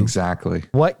tell you exactly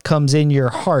what comes in your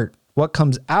heart, what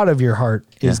comes out of your heart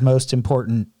is most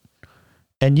important.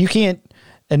 And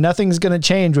and nothing's going to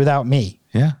change without me.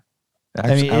 Yeah,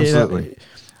 absolutely.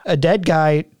 A dead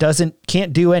guy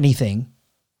can't do anything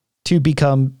to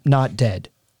become not dead.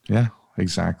 Yeah,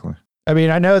 exactly. I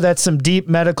mean, I know that's some deep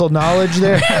medical knowledge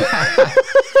there.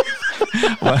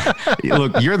 Well,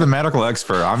 look, you're the medical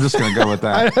expert. I'm just going to go with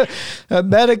that.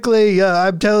 Medically,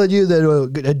 I'm telling you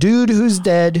that a dude who's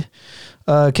dead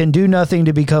can do nothing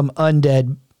to become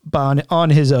undead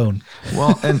on his own.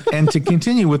 Well, and to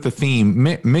continue with the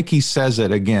theme, Mickey says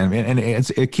it again, and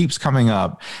it keeps coming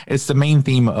up. It's the main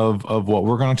theme of what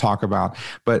we're going to talk about.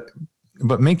 But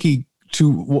Mickey,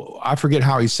 I forget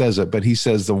how he says it, but he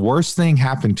says the worst thing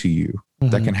happened to you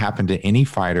that can happen to any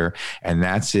fighter, and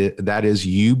that's it. That is,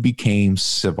 you became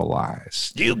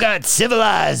civilized. You got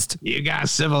civilized.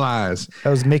 That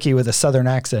was Mickey with a Southern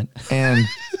accent. And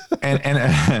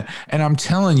I'm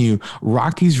telling you,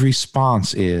 Rocky's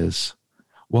response is,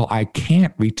 well, I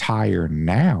can't retire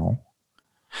now.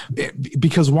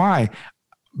 Because why?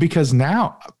 Because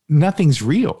now nothing's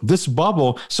real. This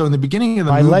bubble. So in the beginning of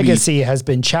the movie, my legacy has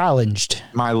been challenged.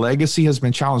 My identity has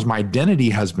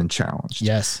been challenged.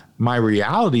 Yes. My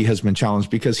reality has been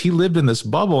challenged because he lived in this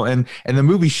bubble, and the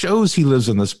movie shows he lives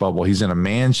in this bubble. He's in a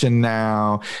mansion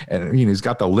now, and he's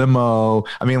got the limo.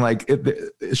 I mean,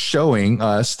 it's showing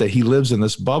us that he lives in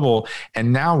this bubble.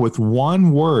 And now with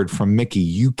one word from Mickey,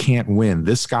 you can't win.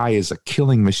 This guy is a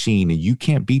killing machine, and you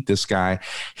can't beat this guy.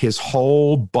 His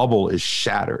whole bubble is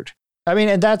shattered. I mean,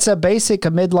 and that's a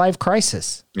midlife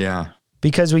crisis. Yeah.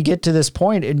 Because we get to this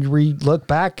point and we look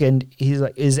back and he's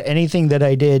like, is anything that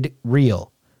I did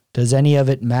real? Does any of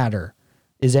it matter?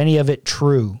 Is any of it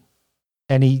true?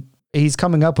 And he's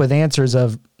coming up with answers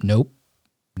of nope.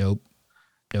 Yeah.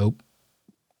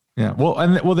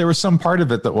 Well, there was some part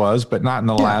of it that was, but not in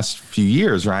the last few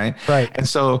years. Right. Right. And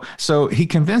so he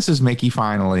convinces Mickey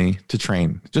finally to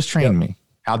train me.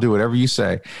 I'll do whatever you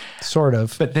say. Sort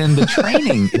of. But then the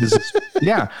training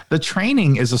the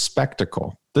training is a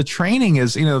spectacle. The training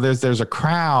is, there's a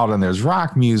crowd and there's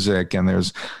rock music and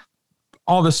there's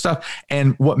all this stuff.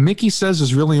 And what Mickey says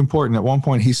is really important. At one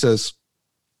point he says,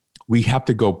 we have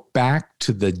to go back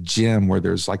to the gym where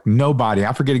there's like nobody.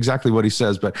 I forget exactly what he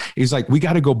says, but he's like, we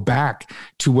got to go back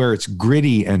to where it's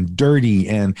gritty and dirty,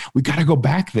 and we got to go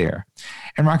back there.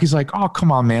 And Rocky's like, oh,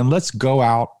 come on, man, let's go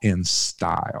out in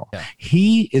style. Yeah.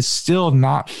 He is still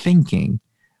not thinking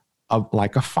of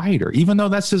like a fighter, even though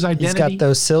that's his identity. He's got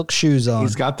those silk shoes on.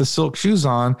 He's got the silk shoes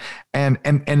on. And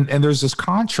there's this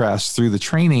contrast through the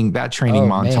training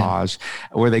montage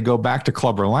where they go back to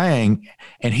Clubber Lang,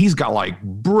 and he's got like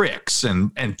bricks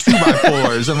and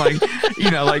 2x4s and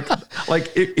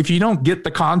like if you don't get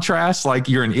the contrast, like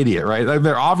you're an idiot, right? Like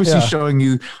they're obviously showing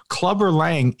you Clubber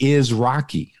Lang is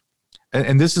Rocky.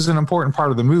 And this is an important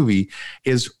part of the movie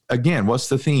is, again, what's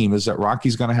the theme is that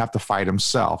Rocky's going to have to fight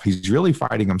himself. He's really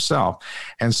fighting himself.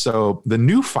 And so the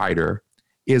new fighter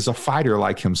is a fighter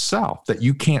like himself that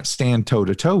you can't stand toe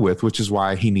to toe with, which is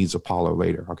why he needs Apollo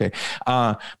later. Okay.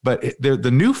 But the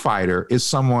new fighter is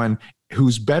someone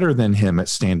who's better than him at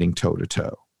standing toe to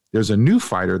toe. There's a new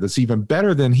fighter that's even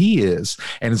better than he is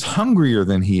and is hungrier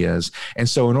than he is. And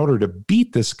so in order to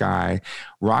beat this guy,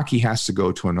 Rocky has to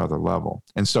go to another level.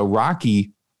 And so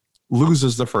Rocky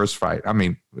loses the first fight. I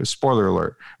mean, spoiler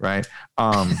alert, right?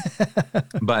 But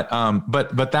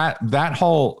that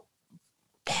whole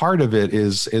part of it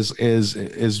is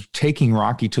taking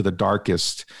Rocky to the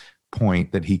darkest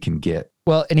point that he can get.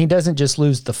 Well, and he doesn't just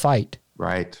lose the fight.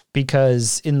 Right.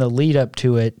 Because in the lead up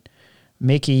to it,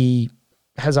 Mickey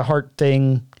has a heart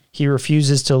thing. He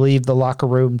refuses to leave the locker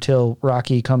room till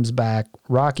Rocky comes back.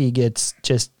 Rocky gets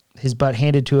just his butt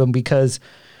handed to him because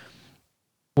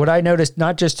what I noticed,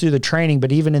 not just through the training,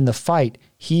 but even in the fight,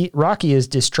 Rocky is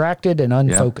distracted and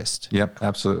unfocused. Yep,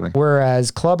 absolutely.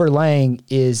 Whereas Clubber Lang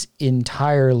is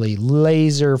entirely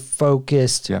laser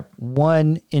focused,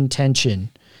 one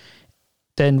intention.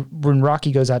 Then when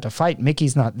Rocky goes out to fight,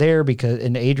 Mickey's not there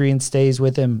and Adrian stays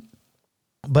with him.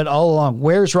 But all along,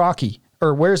 where's Rocky?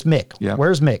 Or where's Mick? Yeah.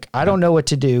 Where's Mick? I don't know what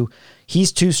to do.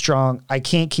 He's too strong. I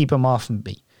can't keep him off of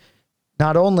me.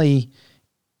 Not only,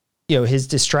 his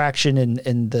distraction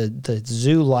and the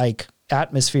zoo-like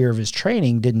atmosphere of his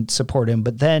training didn't support him,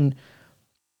 but then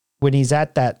when he's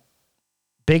at that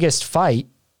biggest fight,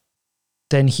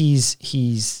 then he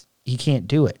can't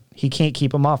do it. He can't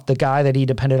keep him off. The guy that he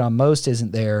depended on most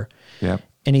isn't there. Yeah.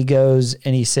 And he goes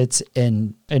and he sits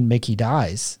and Mickey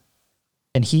dies.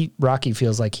 And Rocky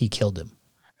feels like he killed him.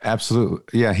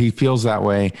 Absolutely. Yeah, he feels that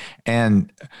way. And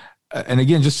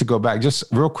again, just to go back, just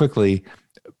real quickly,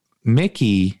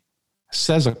 Mickey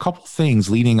says a couple things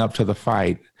leading up to the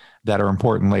fight that are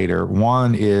important later.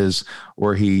 One is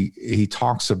where he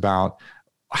talks about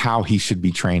how he should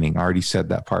be training. I already said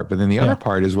that part. But then the other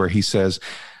part is where he says,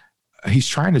 he's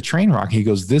trying to train Rocky. He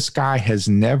goes, this guy has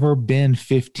never been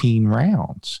 15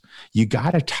 rounds. You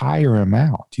got to tire him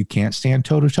out. You can't stand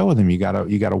toe to toe with him. You got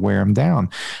to wear him down.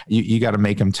 You got to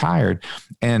make him tired.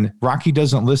 And Rocky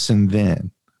doesn't listen then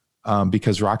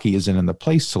because Rocky isn't in the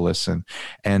place to listen.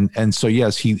 And so,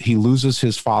 yes, he loses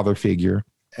his father figure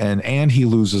and he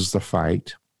loses the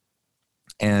fight.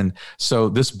 And so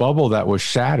this bubble that was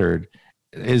shattered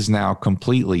is now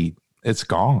completely, it's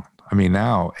gone. I mean,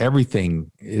 now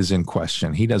everything is in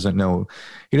question. He doesn't know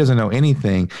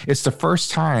anything. It's the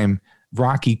first time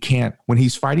Rocky can't, when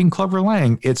he's fighting Clubber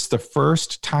Lang, it's the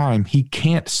first time he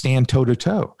can't stand toe to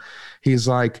toe. He's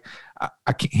like,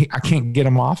 I can't get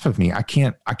him off of me. I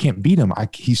can't beat him.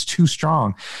 He's too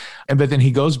strong. But then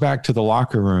he goes back to the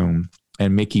locker room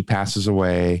and Mickey passes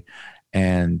away.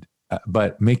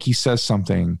 But Mickey says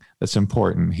something that's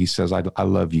important. He says, I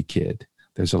love you, kid.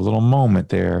 There's a little moment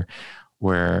there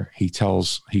where he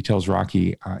tells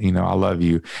Rocky, I love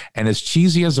you. And as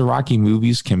cheesy as the Rocky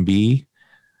movies can be,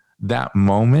 that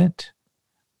moment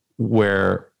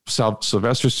where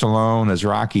Sylvester Stallone as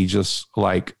Rocky just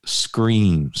like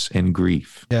screams in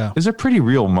grief is a pretty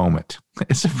real moment.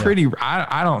 It's a pretty,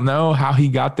 I don't know how he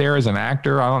got there as an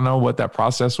actor. I don't know what that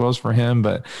process was for him,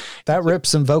 but that rips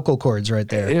some vocal cords right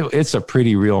there. It's a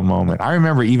pretty real moment. I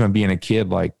remember even being a kid,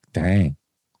 like, dang,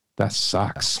 that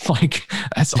sucks. Like,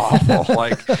 that's awful.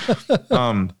 Like,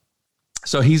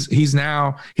 so he's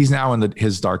now in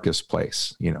his darkest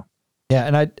place, Yeah,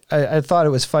 and I thought it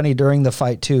was funny during the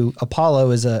fight too.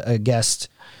 Apollo is a guest.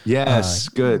 Yes,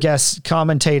 good guest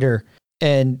commentator,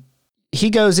 and he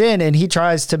goes in and he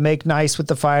tries to make nice with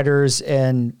the fighters,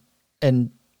 and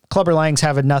Clubber Lang's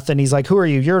having nothing. He's like, "Who are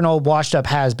you? You're an old washed up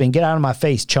has-been. Get out of my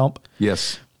face, chump."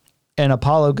 Yes. And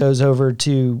Apollo goes over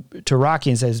to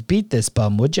Rocky and says, "Beat this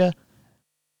bum, would you?"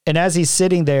 And as he's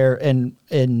sitting there,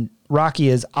 and Rocky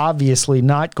is obviously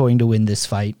not going to win this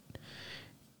fight.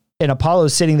 And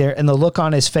Apollo's sitting there, and the look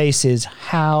on his face is,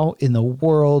 how in the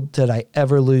world did I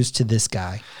ever lose to this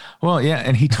guy? Well, yeah,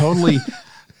 and he totally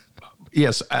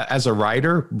Yes, as a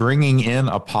writer, bringing in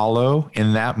Apollo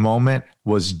in that moment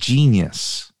was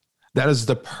genius. That is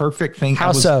the perfect thing.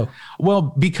 How so? Well,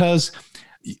 because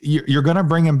you're going to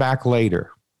bring him back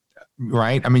later,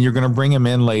 right? I mean, you're going to bring him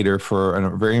in later for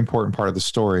a very important part of the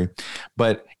story.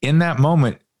 But in that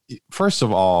moment, first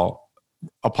of all,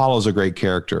 Apollo's a great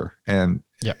character, and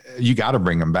you got to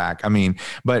bring him back. I mean,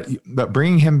 but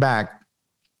bringing him back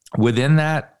within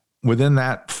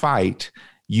that fight,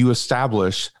 you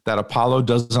establish that Apollo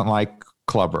doesn't like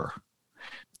Clubber.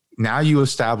 Now you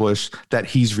establish that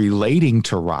he's relating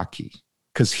to Rocky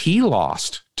because he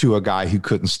lost to a guy who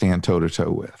couldn't stand toe to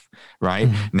toe with, right?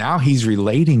 Mm-hmm. Now he's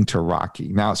relating to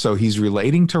Rocky. So he's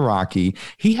relating to Rocky.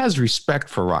 He has respect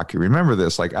for Rocky. Remember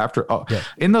this, like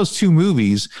in those two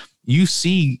movies, you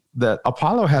see that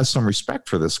Apollo has some respect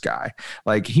for this guy.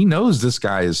 Like he knows this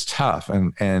guy is tough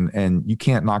and you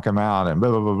can't knock him out and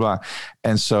blah, blah, blah, blah.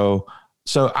 And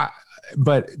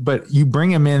but you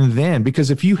bring him in then,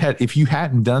 because if you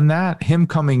hadn't done that, him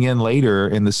coming in later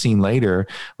in the scene later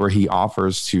where he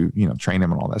offers to, train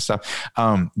him and all that stuff,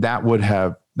 that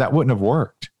wouldn't have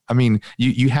worked. I mean,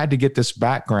 you had to get this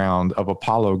background of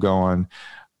Apollo going,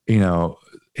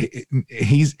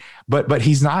 he's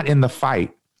not in the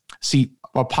fight. See,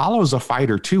 Apollo's a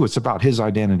fighter too. It's about his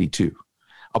identity too.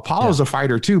 Apollo's a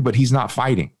fighter too, but he's not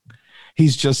fighting.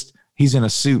 He's in a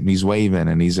suit and he's waving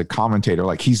and he's a commentator.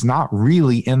 Like he's not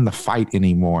really in the fight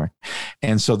anymore.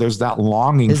 And so there's that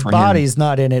longing for him. His body's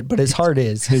not in it, but his heart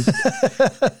is.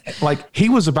 Like he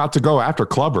was about to go after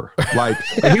Clubber.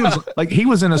 He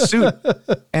was in a suit.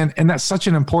 And that's such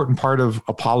an important part of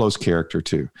Apollo's character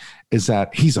too, is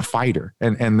that he's a fighter.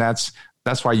 And that's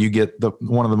why you get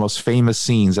one of the most famous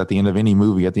scenes at the end of any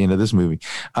movie, at the end of this movie.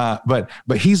 But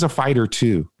he's a fighter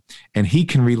too. And he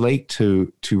can relate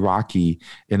to Rocky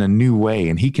in a new way,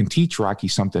 and he can teach Rocky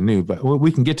something new. But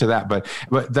we can get to that.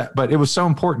 But it was so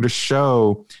important to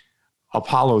show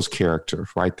Apollo's character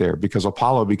right there, because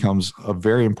Apollo becomes a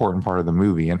very important part of the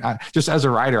movie. And just as a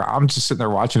writer, I'm just sitting there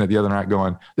watching it the other night,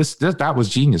 going, "That was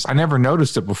genius. I never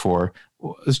noticed it before.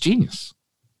 It's genius."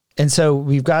 And so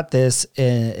we've got this.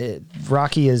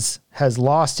 Rocky has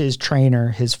lost his trainer,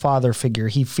 his father figure.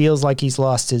 He feels like he's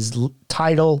lost his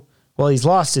title. Well, he's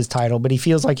lost his title, but he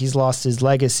feels like he's lost his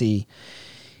legacy.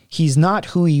 He's not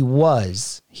who he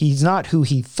was. He's not who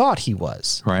he thought he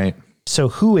was. Right. So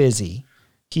who is he?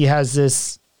 He has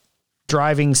this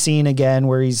driving scene again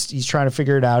where he's trying to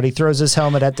figure it out. He throws his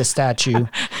helmet at the statue.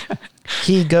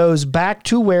 He goes back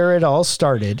to where it all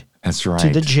started. That's right. To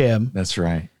the gym. That's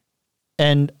right.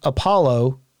 And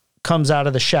Apollo comes out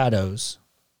of the shadows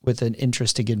with an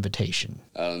interesting invitation.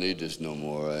 I don't need this no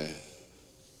more.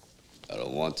 I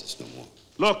don't want this no more.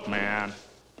 Look, man,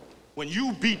 when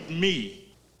you beat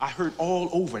me, I hurt all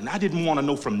over, and I didn't want to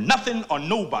know from nothing or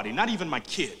nobody, not even my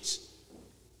kids.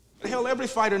 Hell, every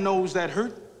fighter knows that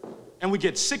hurt, and we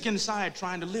get sick inside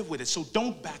trying to live with it. So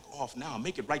don't back off now.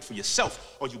 Make it right for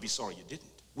yourself, or you'll be sorry you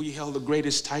didn't. We held the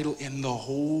greatest title in the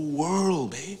whole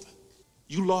world, babe.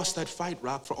 You lost that fight,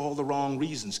 Rock, for all the wrong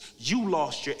reasons. You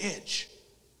lost your edge.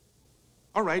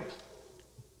 All right,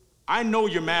 I know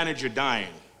your manager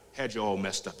dying had you all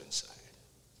messed up inside.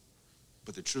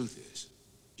 But the truth is,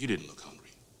 you didn't look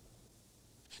hungry.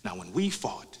 Now, when we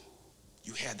fought,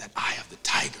 you had that eye of the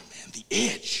tiger, man, the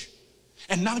edge.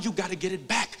 And now you got to get it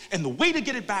back. And the way to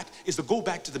get it back is to go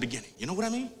back to the beginning. You know what I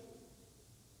mean?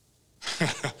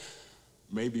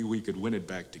 Maybe we could win it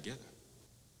back together.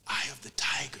 Eye of the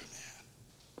tiger, man.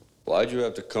 Why'd you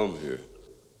have to come here?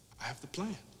 I have the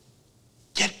plan.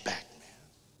 Get back,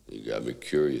 man. You got me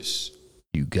curious.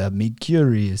 You got me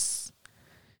curious.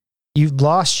 You've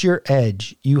lost your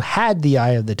edge. You had the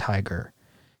eye of the tiger,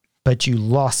 but you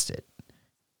lost it.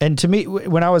 And to me,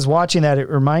 when I was watching that, it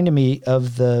reminded me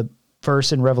of the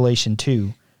verse in Revelation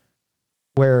 2,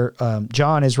 where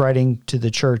John is writing to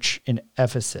the church in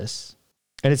Ephesus.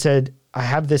 And it said, I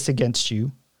have this against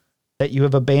you, that you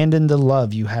have abandoned the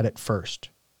love you had at first.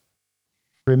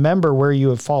 Remember where you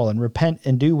have fallen. Repent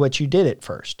and do what you did at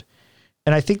first.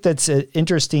 And I think that's an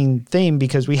interesting theme,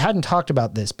 because we hadn't talked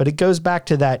about this, but it goes back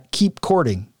to that keep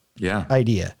courting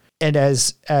idea. And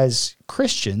as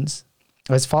Christians,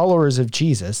 as followers of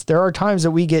Jesus, there are times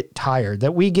that we get tired,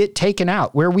 that we get taken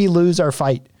out, where we lose our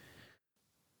fight.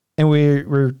 And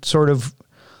we're sort of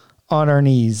on our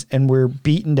knees and we're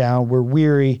beaten down, we're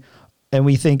weary, and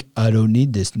we think, I don't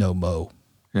need this no mo.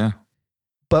 Yeah.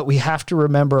 But we have to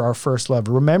remember our first love.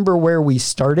 Remember where we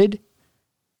started.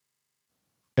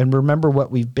 And remember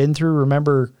what we've been through.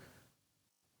 Remember,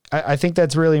 I think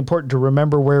that's really important, to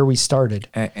remember where we started.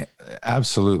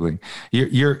 Absolutely.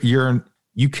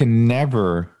 You can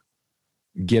never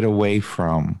get away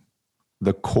from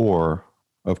the core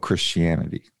of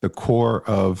Christianity, the core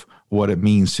of what it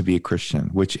means to be a Christian,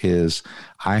 which is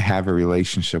I have a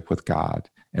relationship with God,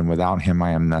 and without him,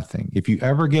 I am nothing. If you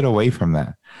ever get away from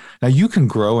that, now you can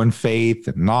grow in faith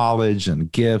and knowledge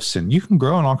and gifts, and you can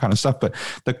grow in all kinds of stuff, but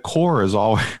the core is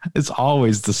always, it's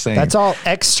always the same. That's all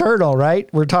external, right?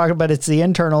 We're talking about it's the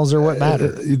internals are what matter.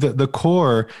 The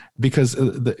core, because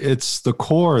it's the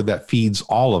core that feeds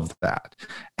all of that.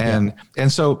 And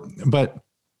so, but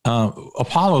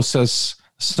Apollo says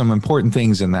some important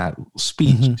things in that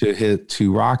speech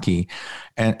to Rocky.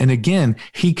 And again,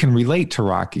 he can relate to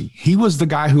Rocky. He was the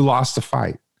guy who lost the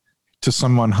fight to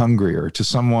someone hungrier, to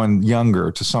someone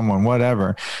younger, to someone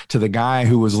whatever, to the guy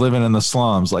who was living in the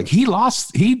slums. Like he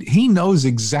knows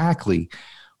exactly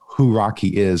who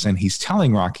Rocky is. And he's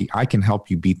telling Rocky, I can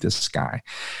help you beat this guy.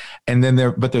 And then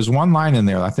there's one line in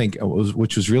there, I think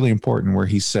which was really important, where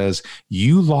he says,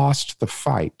 you lost the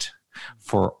fight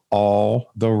for all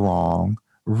the wrong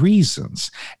reasons.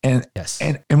 And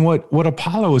and what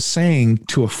Apollo is saying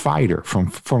to a fighter,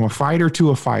 from a fighter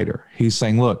to a fighter, he's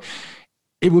saying, look,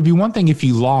 it would be one thing if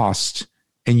you lost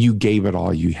and you gave it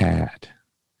all you had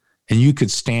and you could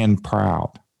stand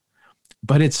proud.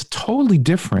 But it's totally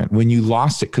different when you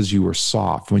lost it because you were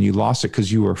soft, when you lost it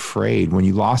because you were afraid, when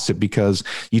you lost it because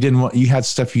you had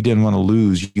stuff you didn't want to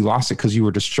lose. You lost it because you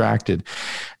were distracted.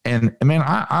 And man,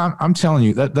 I'm telling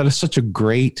you that is such a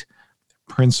great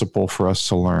principle for us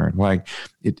to learn. Like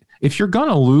if you're going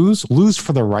to lose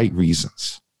for the right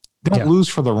reasons. Don't lose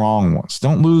for the wrong ones.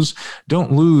 Don't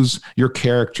lose your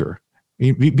character.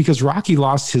 Because Rocky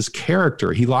lost his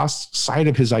character. He lost sight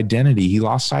of his identity. He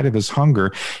lost sight of his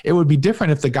hunger. It would be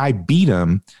different if the guy beat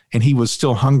him and he was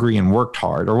still hungry and worked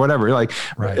hard or whatever. Like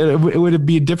it would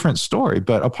be a different story.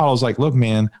 But Apollo's like, look,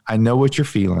 man, I know what you're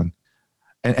feeling.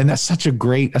 And that's such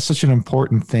an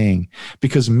important thing,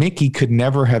 because Mickey could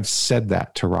never have said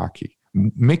that to Rocky.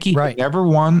 Mickey never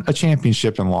won a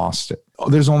championship and lost it.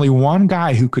 There's only one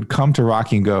guy who could come to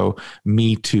Rocky and go,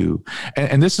 me too.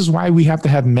 And this is why we have to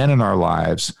have men in our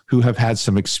lives who have had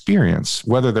some experience,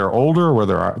 whether they're older or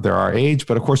whether they're our age.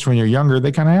 But of course, when you're younger,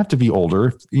 they kind of have to be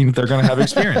older, even if they're going to have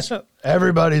experience.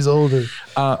 Everybody's older.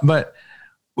 But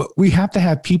we have to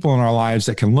have people in our lives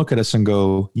that can look at us and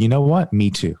go, you know what? Me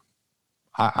too.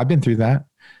 I've been through that.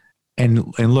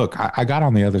 And look, I got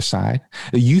on the other side.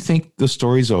 You think the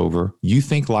story's over. You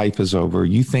think life is over.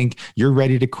 You think you're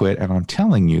ready to quit. And I'm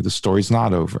telling you, the story's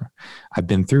not over. I've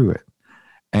been through it.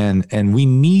 And we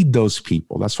need those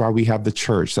people. That's why we have the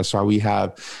church. That's why we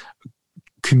have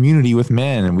community with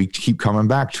men, and we keep coming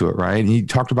back to it, right? And you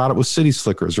talked about it with City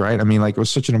Slickers, right? I mean, like, it was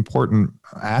such an important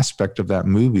aspect of that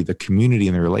movie, the community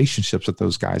and the relationships that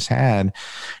those guys had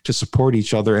to support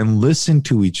each other and listen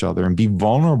to each other and be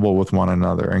vulnerable with one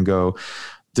another and go,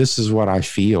 this is what I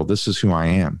feel. This is who I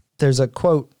am. There's a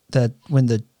quote that when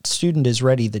the student is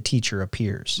ready, the teacher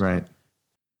appears. Right.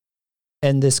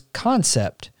 And this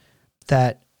concept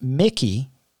that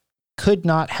Mickey could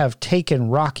not have taken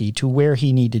Rocky to where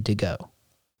he needed to go.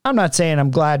 I'm not saying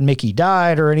I'm glad Mickey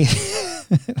died or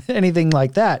anything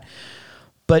like that,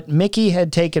 but Mickey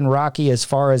had taken Rocky as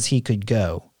far as he could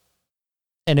go.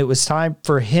 And it was time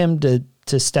for him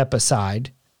to step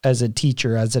aside as a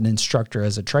teacher, as an instructor,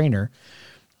 as a trainer,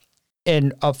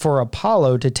 and for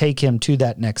Apollo to take him to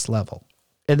that next level.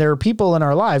 And there are people in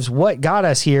our lives, what got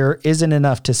us here isn't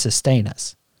enough to sustain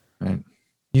us. Right.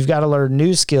 You've got to learn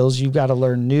new skills. You've got to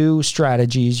learn new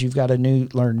strategies. You've got to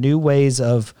learn new ways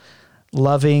of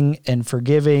loving and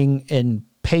forgiving and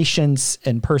patience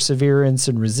and perseverance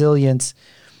and resilience,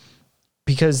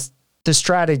 because the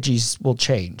strategies will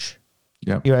change.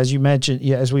 Yeah. You know, as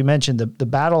we mentioned, the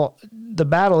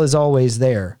battle is always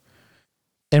there.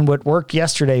 And what worked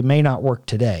yesterday may not work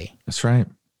today. That's right.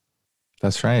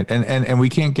 That's right. And we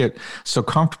can't get so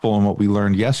comfortable in what we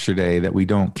learned yesterday that we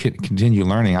don't continue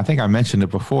learning. I think I mentioned it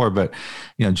before, but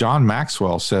John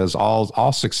Maxwell says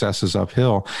all success is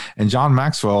uphill. And John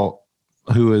Maxwell,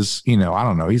 who is, I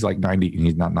don't know, he's like 90,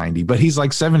 he's not 90, but he's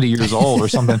like 70 years old or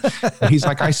something. And he's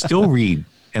like, I still read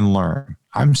and learn.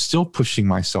 I'm still pushing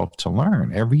myself to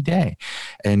learn every day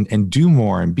and do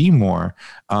more and be more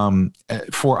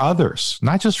for others,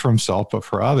 not just for himself, but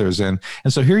for others. And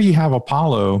so here you have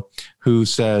Apollo who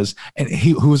says, and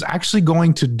who was actually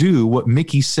going to do what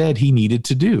Mickey said he needed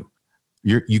to do.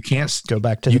 You can't go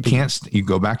back to you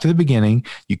go back to the beginning.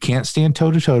 You can't stand toe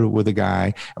to toe with a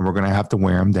guy, and we're going to have to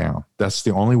wear him down. That's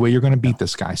the only way you're going to beat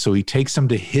this guy. So he takes him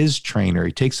to his trainer.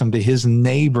 He takes him to his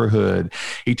neighborhood.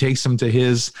 He takes him to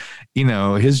his,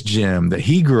 his gym that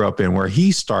he grew up in, where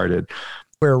he started.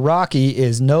 Where Rocky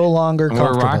is no longer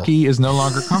comfortable. Where Rocky is no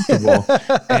longer comfortable.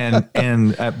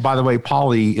 and by the way,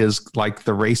 Paulie is like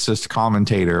the racist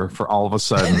commentator for all of a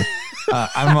sudden.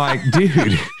 I'm like,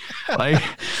 dude, like,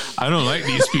 I don't like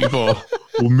these people.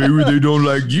 Well, maybe they don't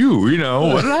like you. You know,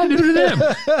 what did I do to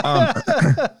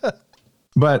them?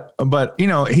 But you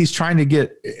know, he's trying to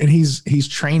get, and he's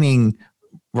training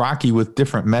Rocky with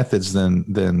different methods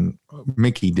than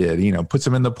Mickey did. You know, puts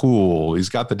him in the pool. He's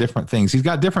got the different things. He's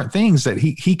got different things that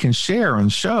he can share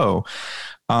and show.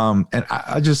 And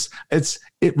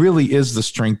it really is the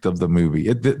strength of the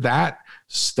movie. That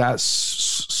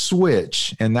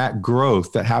switch and that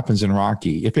growth that happens in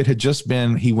Rocky, if it had just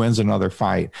been he wins another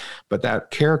fight, but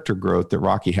that character growth that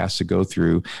Rocky has to go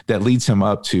through that leads him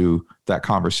up to that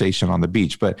conversation on the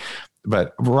beach. But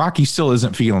Rocky still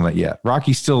isn't feeling it yet.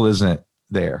 Rocky still isn't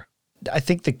there. I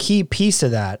think the key piece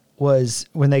of that was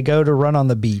when they go to run on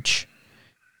the beach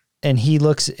and he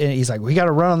looks and he's like, we got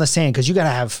to run on the sand because you got to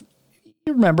have,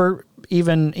 you remember,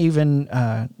 even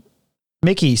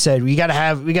Mickey said, we got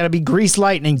to be grease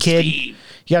lightning, kid. Speed.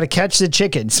 You got to catch the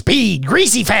chicken. Speed,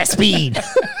 greasy fast speed.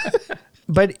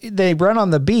 But they run on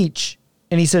the beach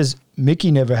and he says,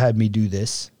 Mickey never had me do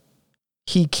this.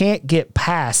 He can't get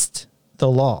past the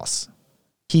loss.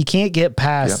 He can't get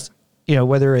past, you know,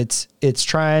 whether it's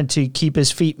trying to keep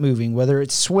his feet moving, whether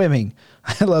it's swimming.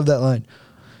 I love that line.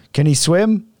 Can he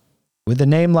swim with a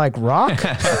name like Rock?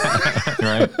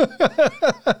 Right.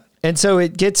 And so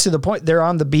it gets to the point, they're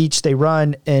on the beach, they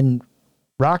run, and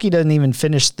Rocky doesn't even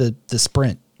finish the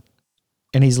sprint.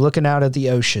 And he's looking out at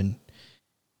the ocean.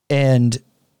 And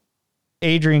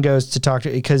Adrian goes to talk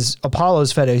to, because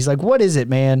Apollo's fed it. He's like, what is it,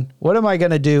 man? What am I going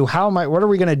to do? What are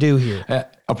we going to do here?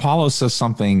 Apollo says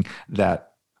something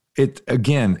that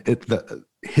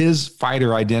his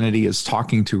fighter identity is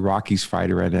talking to Rocky's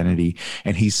fighter identity.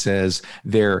 And he says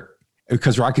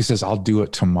because Rocky says, I'll do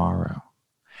it tomorrow.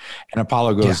 And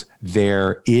Apollo goes,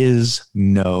 there is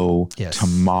no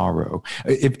tomorrow.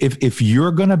 If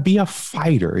you're going to be a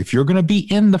fighter, if you're going to be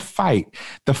in the fight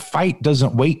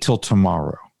doesn't wait till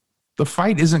tomorrow. The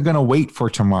fight isn't going to wait for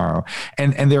tomorrow.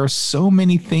 And there are so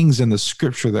many things in the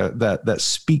scripture that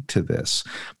speak to this.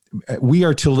 We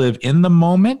are to live in the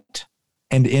moment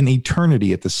and in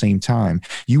eternity at the same time.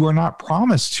 You are not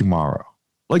promised tomorrow.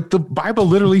 Like the Bible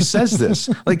literally says this.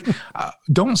 Like,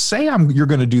 don't say you're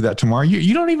going to do that tomorrow.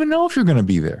 You don't even know if you're going to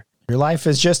be there. Your life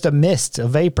is just a mist, a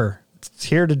vapor. It's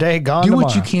here today, gone tomorrow. Do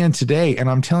what you can today. And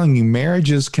I'm telling you,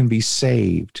 marriages can be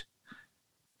saved.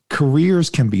 Careers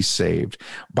can be saved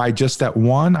by just that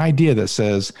one idea that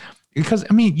says, because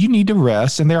I mean, you need to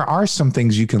rest and there are some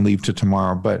things you can leave to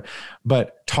tomorrow,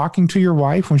 but talking to your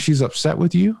wife when she's upset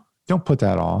with you, don't put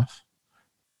that off.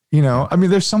 You know, I mean,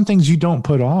 there's some things you don't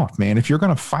put off, man. If you're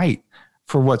going to fight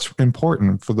for what's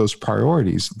important, for those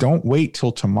priorities, don't wait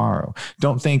till tomorrow.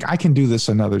 Don't think I can do this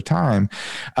another time.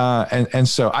 And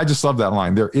so I just love that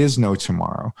line. There is no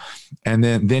tomorrow. And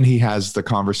then he has the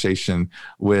conversation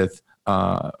with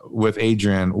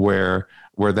Adrian where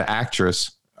the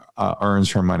actress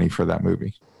earns her money for that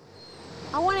movie.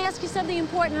 I want to ask you something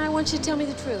important, and I want you to tell me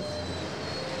the truth.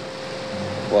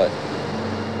 What?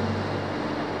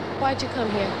 Why'd you come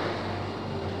here?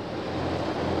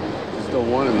 Just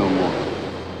don't want it no more.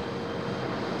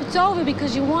 It's over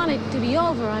because you want it to be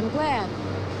over. I'm glad.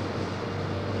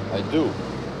 I do.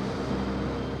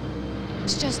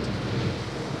 It's just,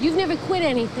 you've never quit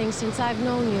anything since I've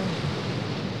known you.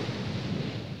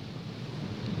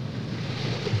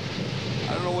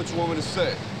 I don't know what you want me to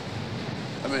say.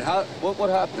 I mean,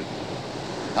 what happened?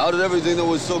 How did everything that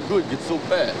was so good get so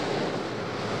bad?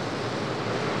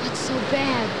 What's so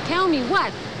bad? Tell me,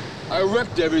 what? I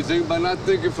wrecked everything by not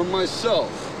thinking for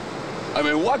myself. I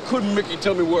mean, why couldn't Mickey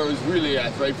tell me where I was really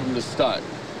at right from the start?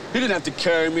 He didn't have to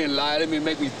carry me and lie to me and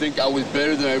make me think I was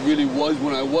better than I really was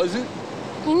when I wasn't.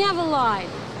 He never lied.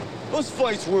 Those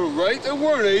fights weren't right. They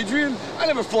weren't, Adrian. I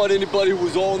never fought anybody who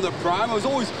was all in their prime. I was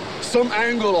always some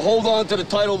angle to hold on to the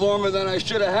title longer than I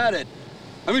should have had it.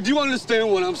 I mean, do you understand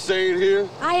what I'm saying here?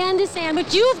 I understand,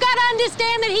 but you've got to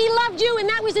understand that he loved you and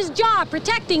that was his job,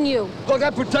 protecting you. Look,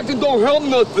 that protecting don't help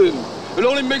nothing. It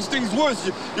only makes things worse.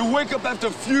 You wake up after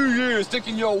a few years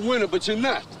thinking you're a winner, but you're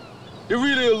not. You're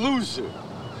really a loser.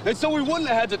 And so we wouldn't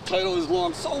have had the title as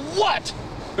long. So what?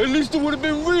 At least it would have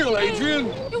been real, Adrian.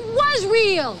 It was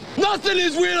real. Nothing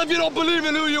is real if you don't believe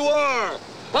in who you are.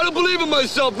 I don't believe in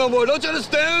myself no more. Don't you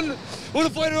understand? When a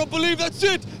fighter don't believe, that's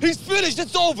it. He's finished.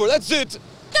 It's over. That's it.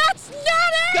 That's not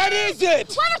it! That is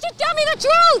it! Why don't you tell me the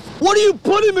truth? What are you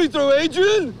putting me through,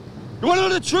 Adrian? You want to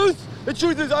know the truth? The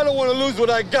truth is I don't want to lose what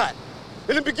I got.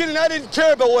 In the beginning, I didn't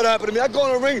care about what happened to me. I go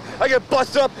in the ring, I get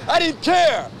busted up. I didn't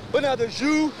care. But now there's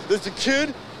you, there's the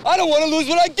kid. I don't want to lose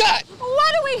what I got.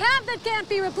 What do we have that can't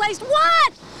be replaced?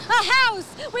 What? A house.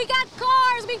 We got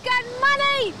cars. We got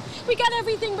money. We got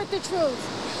everything but the truth.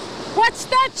 What's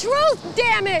the truth,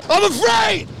 damn it? I'm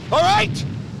afraid, all right?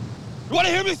 You want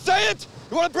to hear me say it?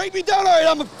 You want to break me down? All right,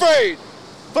 I'm afraid.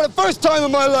 For the first time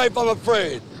in my life, I'm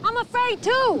afraid. I'm afraid,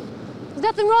 too. There's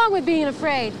nothing wrong with being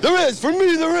afraid. There is. For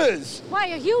me, there is. Why,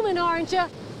 you're human, aren't you?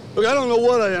 Look, I don't know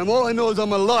what I am. All I know is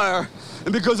I'm a liar.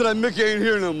 And because of that, Mickey ain't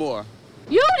here no more.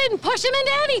 You didn't push him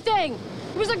into anything.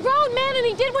 He was a grown man and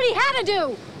he did what he had to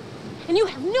do. And you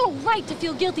have no right to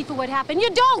feel guilty for what happened. You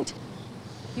don't.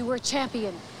 You were a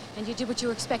champion and you did what you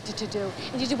were expected to do.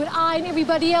 And you did what I and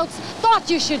everybody else thought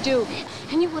you should do.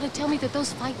 And you want to tell me that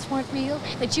those fights weren't real?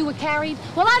 That you were carried?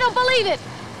 Well, I don't believe it.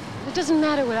 It doesn't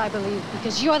matter what I believe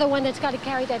because you're the one that's got to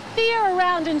carry that fear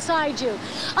around inside you.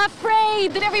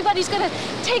 Afraid that everybody's going to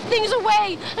take things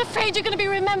away. Afraid you're going to be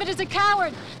remembered as a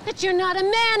coward. That you're not a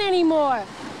man anymore.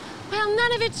 Well,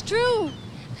 none of it's true.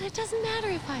 But it doesn't matter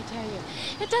if I tell you.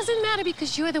 It doesn't matter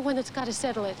because you're the one that's got to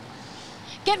settle it.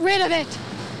 Get rid of it.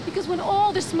 Because when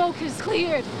all the smoke is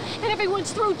cleared and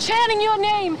everyone's through chanting your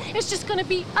name, it's just going to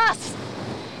be us.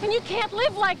 And you can't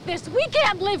live like this. We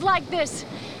can't live like this.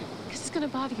 Because it's going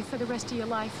to bother you for the rest of your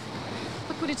life.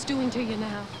 Look what it's doing to you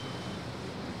now.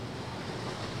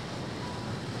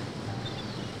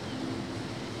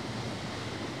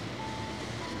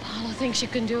 Apollo thinks you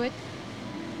can do it.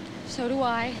 So do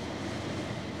I.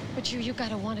 But you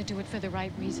gotta want to do it for the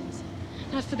right reasons.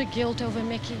 Not for the guilt over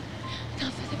Mickey.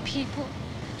 Not for the people.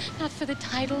 Not for the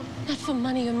title. Not for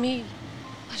money or me.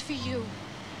 But for you.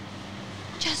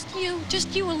 Just you.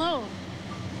 Just you alone.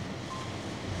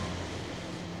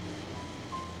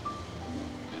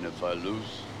 And if I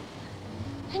lose?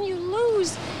 And you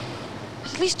lose.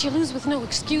 But at least you lose with no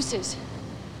excuses.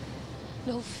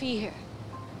 No fear.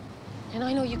 And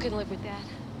I know you can live with that.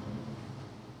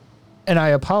 And I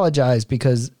apologize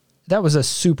because that was a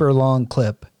super long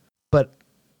clip, but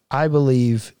I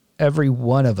believe every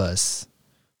one of us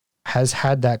has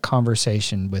had that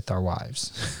conversation with our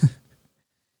wives.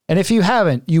 And if you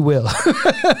haven't, you will.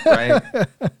 Right.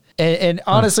 And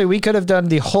honestly, we could have done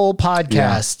the whole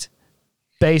podcast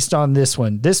based on this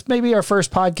one. This may be our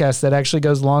first podcast that actually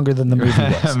goes longer than the movie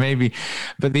was. Maybe.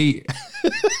 But the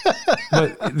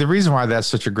reason why that's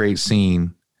such a great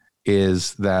scene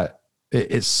is that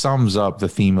it sums up the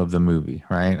theme of the movie,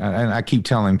 right? And I keep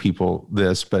telling people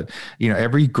this, but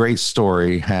every great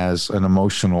story has an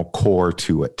emotional core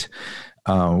to it.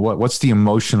 What's the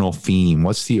emotional theme?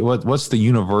 What's the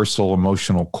universal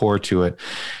emotional core to it?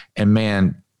 And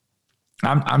man,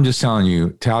 I'm just telling you,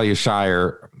 Talia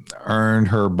Shire earned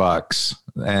her bucks.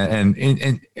 And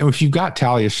if you've got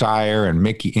Talia Shire and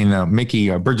Mickey,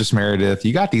 Burgess Meredith,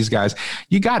 you got these guys,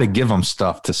 you got to give them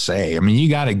stuff to say. I mean, you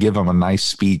got to give them a nice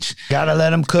speech. Got to let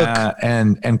them cook.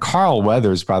 And Carl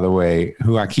Weathers, by the way,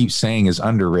 who I keep saying is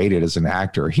underrated as an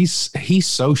actor, he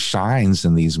so shines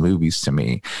in these movies to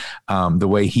me. The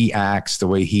way he acts, the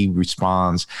way he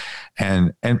responds,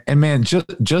 and man,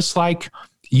 just like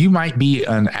you might be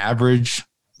an average,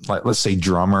 like let's say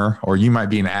drummer, or you might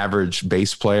be an average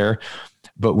bass player.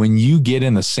 But when you get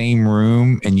in the same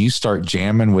room and you start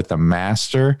jamming with a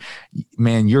master,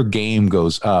 man, your game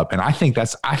goes up. And I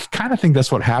kind of think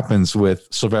that's what happens with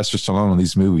Sylvester Stallone in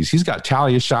these movies. He's got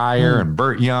Talia Shire and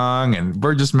Burt Young and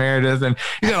Burgess Meredith, and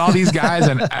he's got all these guys,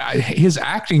 and his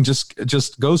acting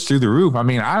just goes through the roof. I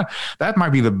mean, that might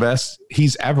be the best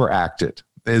he's ever acted,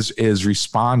 is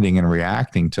responding and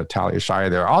reacting to Talia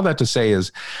Shire there. All that to say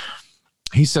is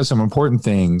he says some important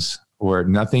things where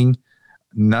nothing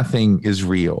is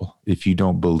real if you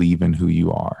don't believe in who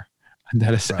you are. And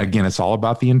that is, right. Again, it's all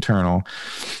about the internal.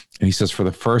 And he says, for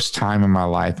the first time in my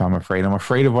life, I'm afraid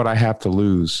of what I have to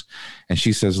lose. And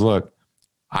she says, look,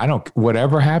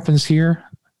 whatever happens here,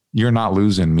 you're not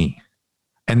losing me.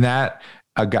 And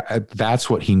that's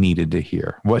what he needed to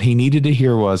hear. What he needed to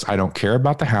hear was, I don't care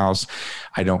about the house.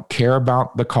 I don't care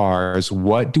about the cars.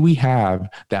 What do we have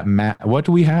that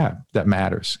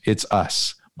matters? It's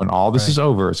us. When all this is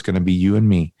over, it's going to be you and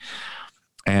me.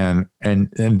 And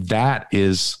that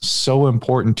is so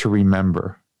important to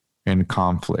remember in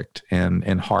conflict and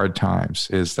in hard times,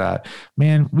 is that,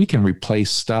 man, we can replace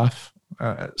stuff.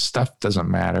 Stuff doesn't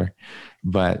matter,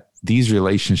 but these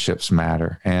relationships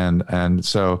matter. And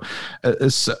so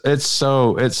it's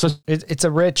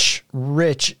a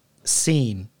rich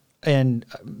scene. And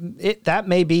that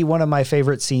may be one of my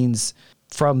favorite scenes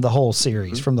from the whole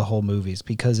series, from the whole movies,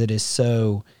 because it is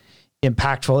so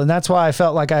impactful. And that's why I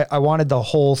felt like I wanted the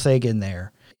whole thing in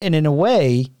there. And in a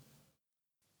way,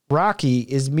 Rocky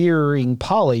is mirroring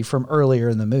Paulie from earlier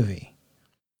in the movie,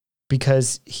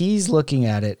 because he's looking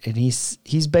at it and he's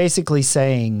basically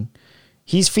saying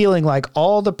he's feeling like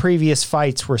all the previous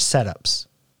fights were setups,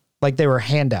 like they were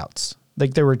handouts,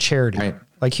 like they were charity, Right.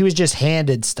 like he was just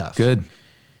handed stuff. Good.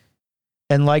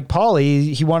 And like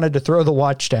Paulie, he wanted to throw the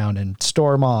watch down and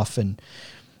storm off. And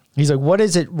he's like, what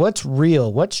is it? What's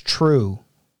real? What's true?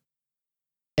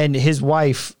 And his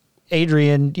wife,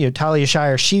 Adrian, Talia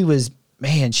Shire, she was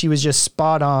just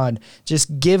spot on,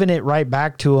 just giving it right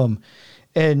back to him.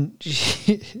 And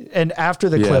and after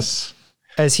the clip,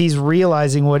 as he's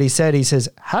realizing what he said, he says,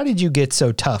 how did you get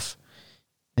so tough?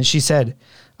 And she said,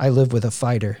 I live with a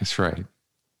fighter. That's right.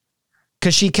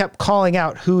 Because she kept calling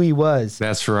out who he was.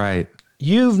 That's right.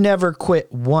 You've never quit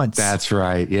once. That's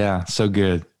right. Yeah. So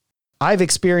good. I've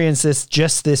experienced this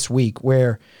just this week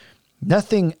where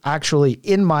nothing actually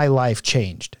in my life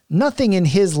changed. Nothing in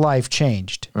his life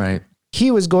changed. Right. He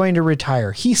was going to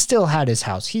retire. He still had his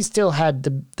house. He still had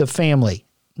the family.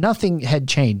 Nothing had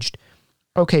changed.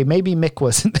 Okay, maybe Mick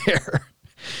wasn't there.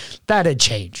 That had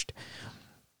changed.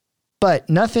 But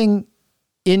nothing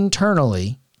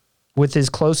internally with his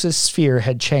closest sphere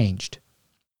had changed.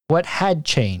 What had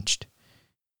changed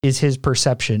is his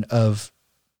perception of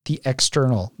the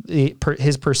external,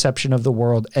 his perception of the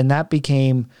world. And that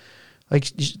became,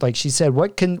 like she said,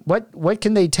 what can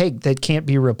they take that can't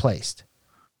be replaced?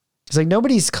 It's like,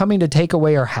 nobody's coming to take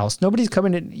away our house. Nobody's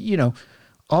coming to,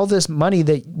 all this money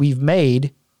that we've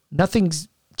made, nothing's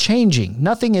changing.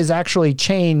 Nothing is actually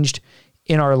changed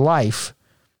in our life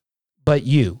but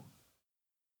you.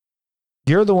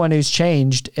 You're the one who's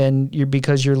changed, and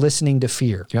because you're listening to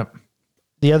fear. Yep.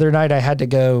 The other night I had to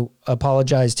go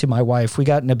apologize to my wife. We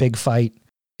got in a big fight.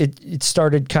 It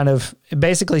started it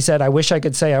basically said, I wish I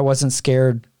could say I wasn't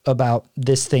scared about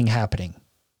this thing happening.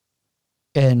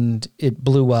 And it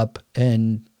blew up,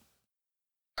 and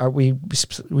we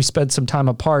spent some time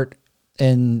apart,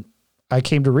 and I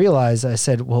came to realize, I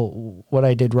said, well, what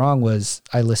I did wrong was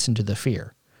I listened to the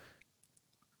fear.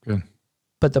 Good.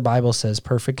 But the Bible says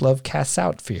perfect love casts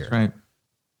out fear. Right.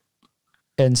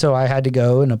 And so I had to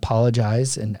go and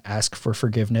apologize and ask for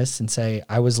forgiveness and say,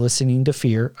 I was listening to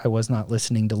fear. I was not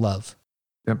listening to love.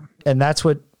 Yep. And that's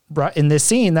what, in this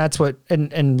scene, that's what,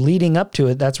 and leading up to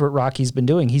it, that's what Rocky's been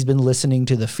doing. He's been listening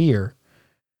to the fear.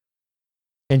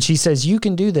 And she says, you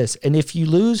can do this. And if you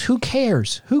lose, who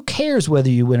cares? Who cares whether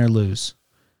you win or lose?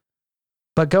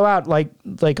 But go out, like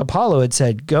Apollo had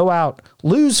said, go out,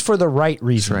 lose for the right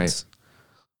reasons. That's right.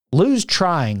 Lose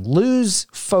trying, lose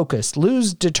focused,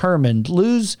 lose determined,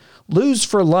 lose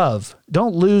for love.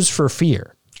 Don't lose for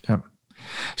fear. Yep.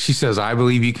 She says, I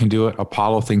believe you can do it.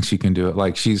 Apollo thinks you can do it.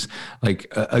 Like she's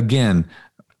like, again,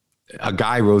 a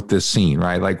guy wrote this scene,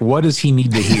 right? Like, what does he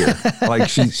need to hear? Like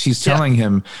she's telling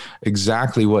him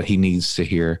exactly what he needs to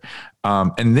hear.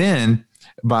 And then,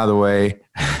 by the way,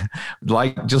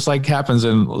 just like happens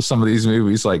in some of these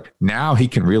movies, like now he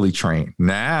can really train.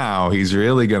 Now he's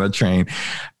really going to train.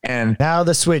 And now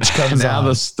the switch comes now on.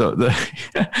 The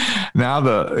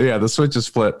switch is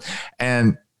flipped.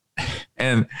 And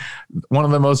one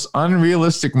of the most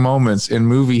unrealistic moments in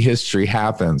movie history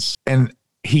happens. And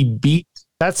he beat.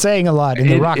 That's saying a lot in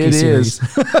the Rocky series.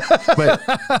 But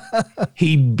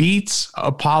he beats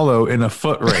Apollo in a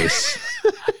foot race.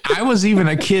 I was even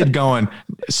a kid going,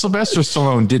 Sylvester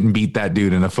Stallone didn't beat that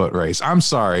dude in a foot race. I'm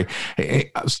sorry.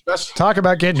 Talk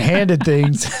about getting handed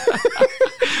things.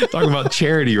 Talk about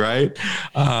charity, right?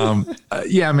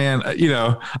 Yeah, man.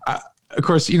 Of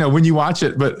course, when you watch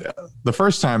it, but the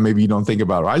first time maybe you don't think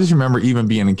about it. I just remember even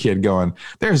being a kid going,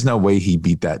 there's no way he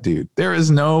beat that dude. There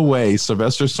is no way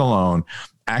Sylvester Stallone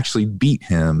actually beat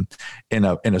him in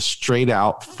a straight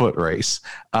out foot race.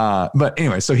 But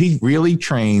anyway, so he really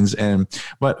trains,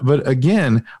 but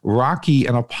again, Rocky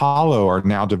and Apollo are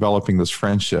now developing this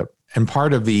friendship, and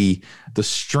part of the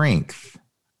strength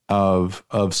of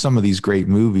some of these great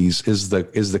movies is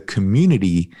the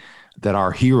community that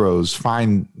our heroes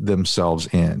find themselves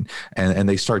in, and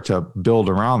they start to build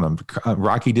around them.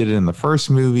 Rocky did it in the first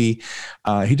movie.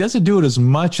 He doesn't do it as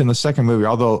much in the second movie,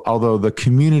 although the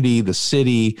community, the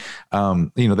city,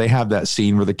 they have that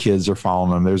scene where the kids are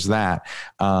following them. There's that.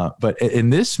 But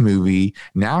in this movie,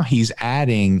 now he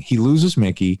loses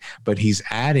Mickey, but he's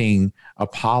adding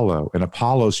Apollo and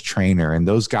Apollo's trainer and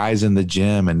those guys in the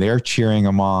gym, and they're cheering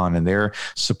him on and they're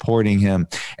supporting him.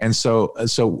 And so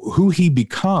who he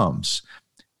becomes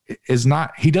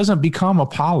he doesn't become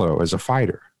Apollo as a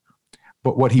fighter,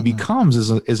 but what he becomes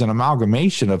is an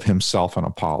amalgamation of himself and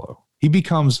Apollo. He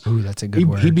becomes, that's a good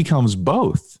word. He becomes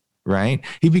both, right?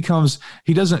 He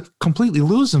doesn't completely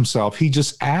lose himself. He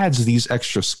just adds these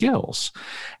extra skills.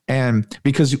 And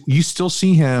because you still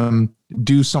see him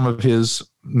do some of his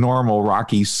normal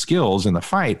Rocky skills in the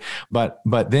fight, but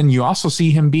then you also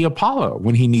see him be Apollo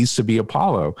when he needs to be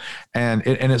Apollo. And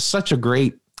it's such a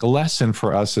great lesson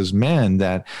for us as men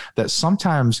that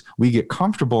sometimes we get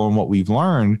comfortable in what we've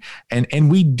learned,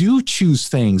 and we do choose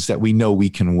things that we know we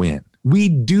can win. We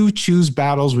do choose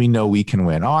battles we know we can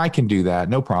win. Oh, I can do that,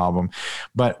 no problem.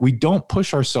 But we don't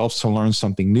push ourselves to learn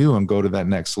something new and go to that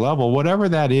next level, whatever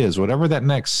that is, whatever that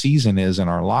next season is in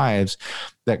our lives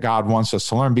that God wants us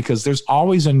to learn, because there's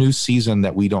always a new season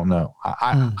that we don't know.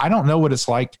 I don't know what it's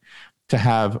like to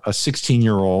have a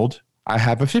 16-year-old. I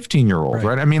have a 15-year-old,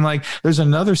 right? I mean, like, there's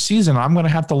another season. I'm going to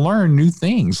have to learn new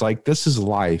things. Like, this is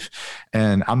life.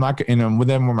 And I'm not, then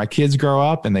when my kids grow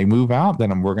up and they move out, then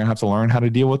we're going to have to learn how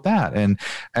to deal with that. And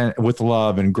with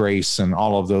love and grace and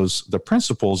all of those, the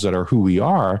principles that are who we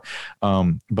are.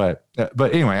 But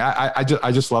anyway, I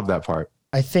just love that part.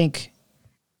 I think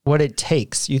what it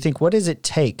takes, what does it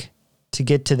take to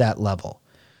get to that level?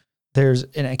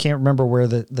 And I can't remember where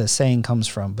the saying comes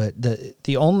from, but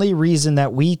the only reason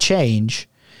that we change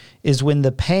is when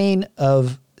the pain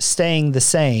of staying the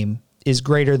same is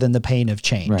greater than the pain of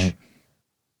change. Right.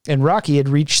 And Rocky had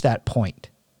reached that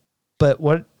point. But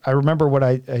what I remember what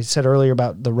I said earlier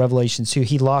about the Revelations 2,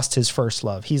 he lost his first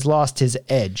love. He's lost his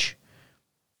edge.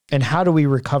 And how do we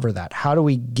recover that? How do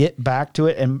we get back to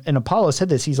it? And Apollo said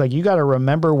this. He's like, you got to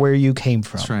remember where you came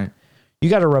from. That's right. You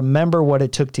got to remember what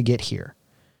it took to get here.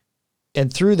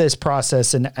 And through this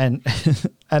process and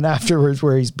afterwards,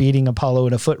 where he's beating Apollo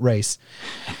in a foot race,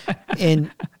 and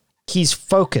he's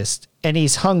focused and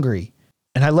he's hungry.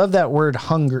 And I love that word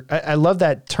hunger. I love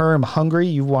that term hungry.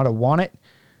 You want it,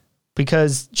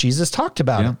 because Jesus talked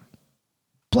about it.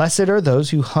 Blessed are those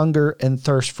who hunger and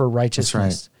thirst for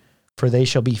righteousness, for they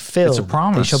shall be filled. It's a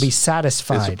promise. They shall be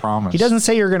satisfied. It's a promise. He doesn't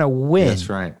say you're going to win. That's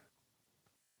right.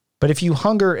 But if you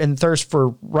hunger and thirst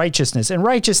for righteousness, and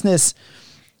righteousness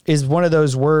is one of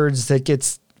those words that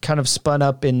gets kind of spun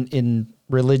up in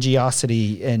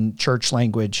religiosity and church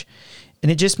language.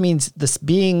 And it just means this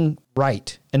being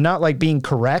right, and not like being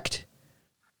correct,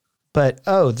 but,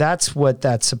 oh, that's what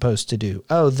that's supposed to do.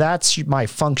 Oh, that's my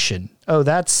function. Oh,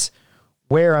 that's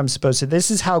where I'm supposed to. This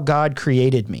is how God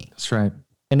created me. That's right.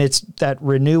 And it's that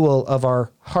renewal of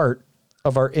our heart,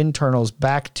 of our internals,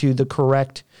 back to the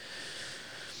correct,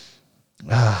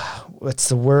 what's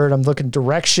the word I'm looking,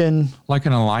 direction, like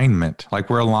an alignment, like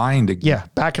we're aligned again. Yeah,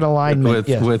 back in alignment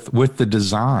with the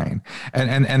design.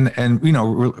 And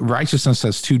righteousness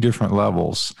has two different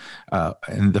levels,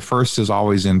 and the first is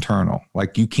always internal.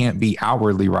 Like, you can't be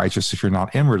outwardly righteous if you're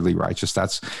not inwardly righteous.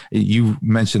 That's, you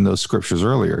mentioned those scriptures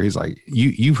earlier. He's like,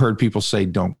 you've heard people say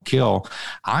don't kill.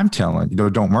 I'm telling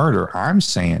don't murder. I'm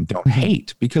saying don't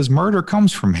hate, because murder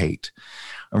comes from hate,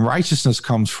 and righteousness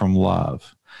comes from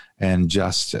love and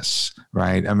justice,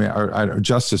 right? I mean,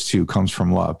 justice too comes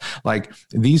from love. Like,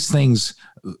 these things,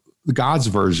 God's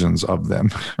versions of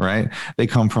them, right? They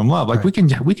come from love. Like, we can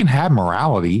have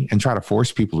morality and try to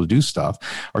force people to do stuff,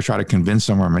 or try to convince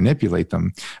them or manipulate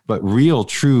them. But real,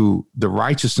 true, the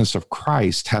righteousness of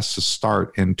Christ has to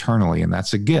start internally, and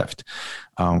that's a gift.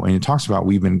 When it talks about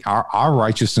our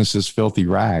righteousness is filthy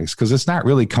rags, because it's not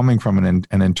really coming from an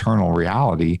internal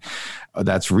reality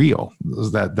that's real,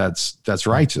 that's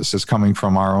righteous. It's coming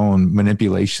from our own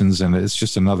manipulations, and it's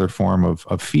just another form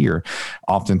of fear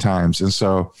oftentimes. And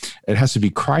so it has to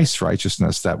be Christ's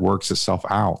righteousness that works itself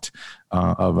out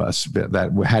of us,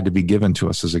 that had to be given to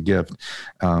us as a gift.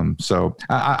 So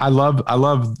I love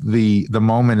the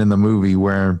moment in the movie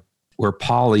where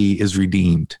Polly is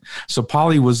redeemed. So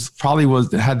Polly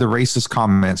had the racist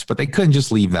comments, but they couldn't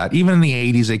just leave that. Even in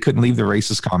the 80s, they couldn't leave the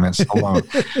racist comments alone.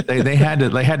 they had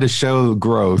to show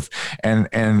growth.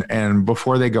 And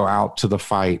before they go out to the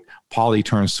fight, Polly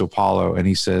turns to Apollo and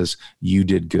he says, "You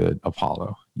did good,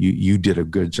 Apollo. You did a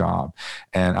good job."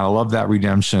 And I love that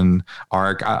redemption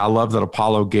arc. I love that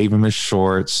Apollo gave him his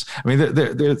shorts. I mean,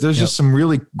 there's just some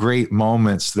really great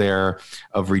moments there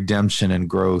of redemption and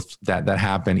growth that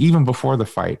happen even before the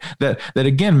fight, that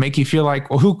again make you feel like,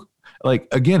 well,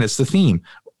 again, it's the theme.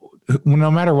 No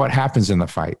matter what happens in the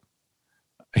fight,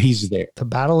 he's there. The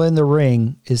battle in the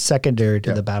ring is secondary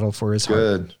to the battle for his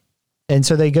heart. And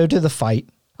so they go to the fight.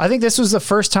 I think this was the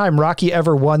first time Rocky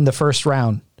ever won the first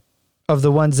round of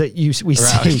the ones that we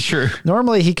see. Sure.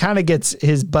 Normally he kind of gets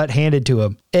his butt handed to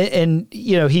him, and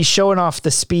he's showing off the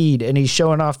speed, and he's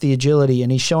showing off the agility,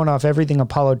 and he's showing off everything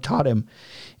Apollo taught him.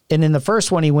 And in the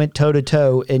first one, he went toe to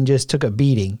toe and just took a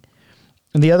beating.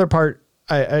 And the other part,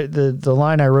 the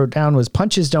line I wrote down was,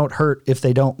 punches don't hurt if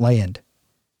they don't land.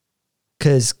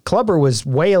 Because Clubber was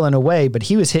wailing away, but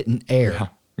he was hitting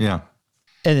air. Yeah.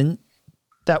 And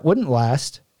that wouldn't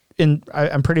last. And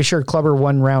I'm pretty sure Clubber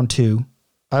won round 2.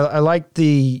 I like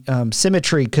the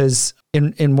symmetry because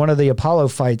in one of the Apollo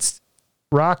fights,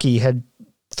 Rocky had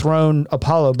thrown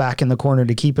Apollo back in the corner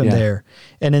to keep him there.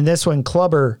 And in this one,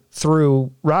 Clubber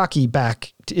threw Rocky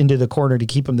back into the corner to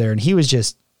keep him there. And he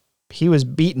was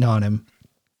beating on him.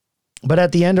 But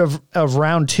at the end of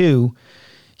round 2,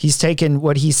 he's taken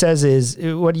what he says is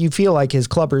what you feel like is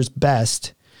Clubber's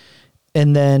best.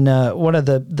 And then I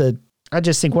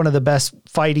just think one of the best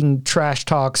fighting trash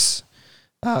talks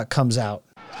comes out.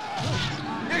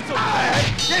 Ain't so bad.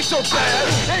 Ain't so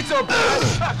bad. Ain't so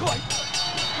bad. Come on,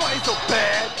 ain't so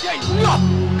bad. Ain't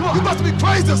nothing. Come on. You must be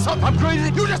crazy or something. I'm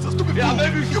crazy. You just a stupid fool. Yeah,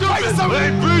 maybe you crazy something. I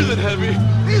ain't breathing heavy.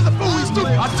 He's a fool. He's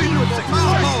stupid. I'll see you in 6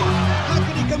 months. How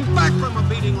can he come back from a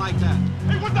beating like that?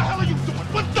 Hey, what the hell are you doing?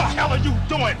 What the hell are you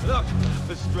doing? Look,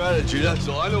 it's strategy. That's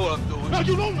all. I know what I'm doing. No,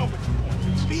 you don't know what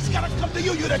you're doing. He's got to come to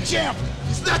you. You're the champ.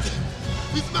 He's nothing.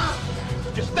 He's mine.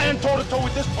 You stand toe-to-toe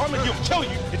with this armor, he'll kill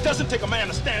you. It doesn't take a man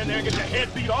to stand there and get your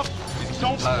head beat off.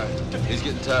 Don't. Tired. He's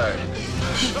getting tired.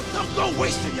 Don't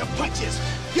waste your punches.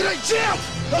 You're the champ.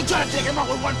 Don't try to take him out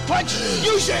with one punch.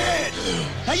 Use your head.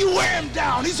 Now you wear him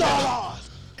down. He's all ours.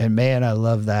 And man, I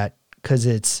love that because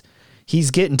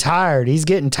he's getting tired. He's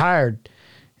getting tired.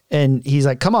 And he's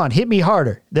like, come on, hit me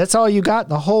harder. That's all you got.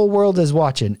 The whole world is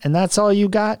watching. And that's all you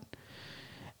got.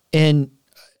 And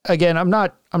again, I'm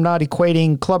not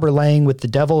equating Clubber Lang with the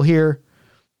devil here,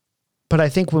 but I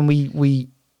think when we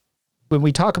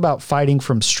talk about fighting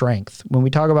from strength, when we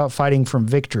talk about fighting from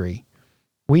victory,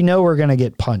 we know we're going to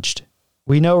get punched.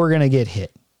 We know we're going to get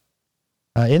hit.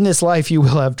 In this life, you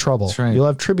will have trouble. That's right. You'll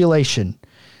have tribulation.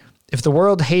 If the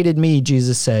world hated me,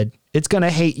 Jesus said, it's going to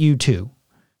hate you too.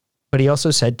 But he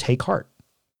also said, take heart.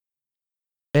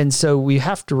 And so we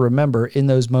have to remember in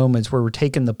those moments where we're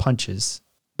taking the punches,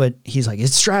 but he's like,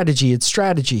 it's strategy. It's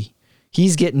strategy.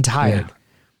 He's getting tired. Yeah.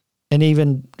 And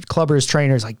even Clubber's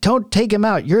trainer's like, don't take him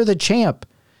out. You're the champ.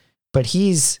 But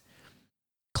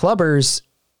Clubber's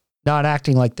not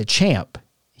acting like the champ.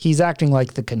 He's acting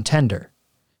like the contender.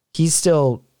 He's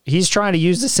trying to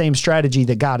use the same strategy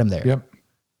that got him there. Yep.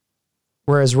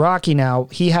 Whereas Rocky now,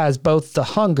 he has both the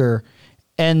hunger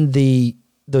and the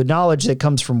knowledge that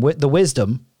comes from the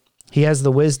wisdom. He has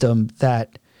the wisdom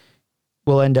that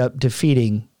will end up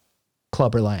defeating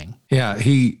Clubber Lang. Yeah,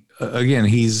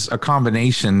 he's a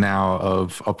combination now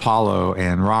of Apollo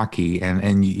and Rocky,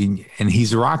 and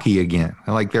he's Rocky again.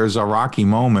 Like there's a Rocky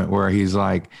moment where he's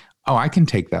like, oh, I can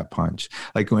take that punch.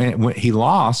 Like when he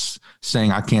lost,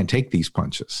 saying I can't take these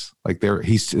punches. Like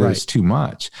there's too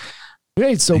much. It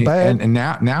ain't so bad. And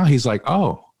now he's like,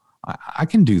 oh, I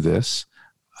can do this.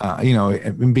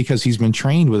 Because he's been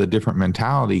trained with a different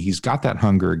mentality. He's got that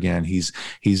hunger again. He's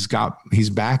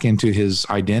back into his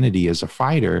identity as a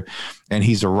fighter, and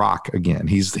he's a rock again.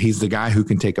 He's the guy who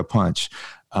can take a punch,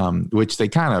 which they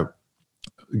kind of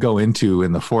go into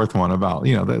in the fourth one about,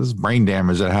 there's brain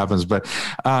damage that happens. But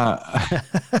but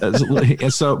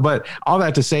all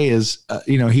that to say is,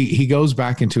 he goes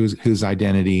back into his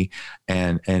identity,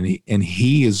 and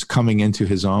he is coming into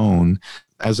his own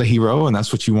as a hero, and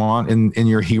that's what you want in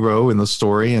your hero in the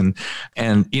story. And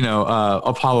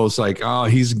Apollo's like, oh,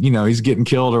 he's getting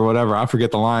killed or whatever. I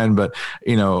forget the line, but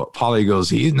Apollo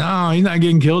goes, he's not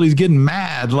getting killed. He's getting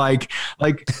mad. Like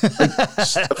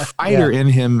the fighter in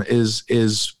him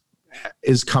is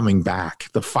coming back.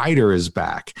 The fighter is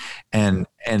back. And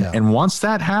once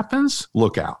that happens,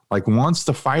 look out. Like once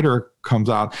the fighter comes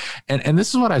out, and this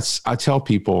is what I tell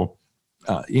people,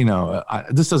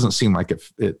 this doesn't seem like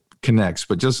it connects,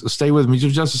 but just stay with me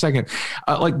just a second.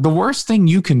 Like the worst thing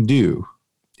you can do,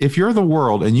 if you're the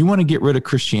world and you want to get rid of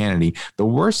Christianity, the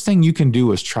worst thing you can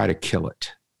do is try to kill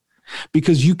it,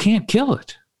 because you can't kill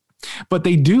it. But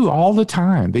they do all the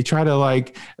time. They try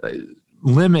to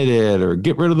limit it or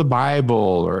get rid of the Bible,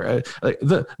 or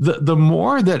the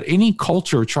more that any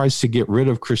culture tries to get rid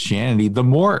of Christianity, the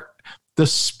more the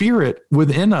spirit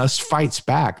within us fights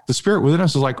back. The spirit within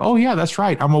us is like, oh yeah, that's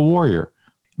right, I'm a warrior.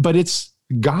 But it's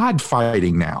God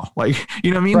fighting now. Like,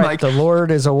 you know what I mean? Right, like the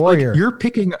Lord is a warrior. Like you're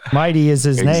picking mighty is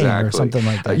his name or something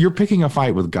like that. You're picking a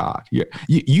fight with God.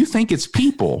 You think it's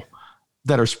people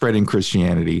that are spreading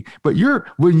Christianity, but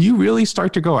when you really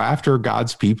start to go after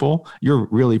God's people, you're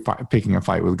really picking a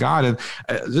fight with God. And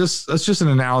that's just an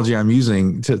analogy I'm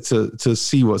using to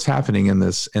see what's happening in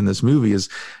this movie is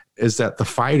that the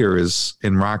fighter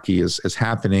in Rocky is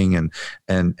happening, and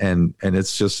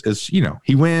it's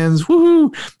he wins,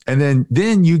 woohoo, and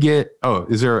then you get,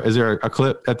 is there a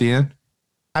clip at the end?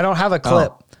 I don't have a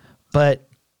clip, but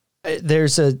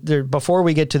there's before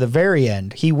we get to the very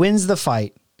end, he wins the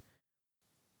fight,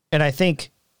 and I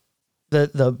think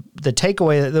the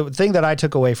takeaway, the thing that I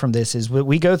took away from this is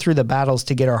we go through the battles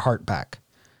to get our heart back.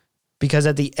 Because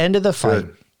at the end of the fight,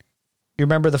 you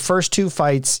remember the first 2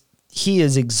 fights, he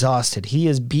is exhausted. He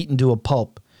is beaten to a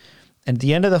pulp. And at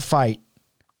the end of the fight,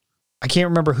 I can't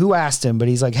remember who asked him, but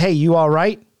he's like, hey, you all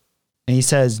right? And he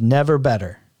says, never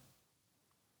better.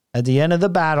 At the end of the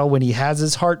battle, when he has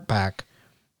his heart back,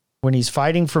 when he's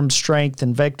fighting from strength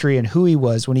and victory and who he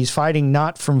was, when he's fighting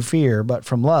not from fear, but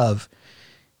from love,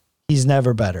 he's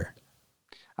never better.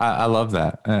 I love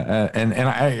that. And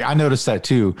I noticed that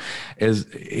too, is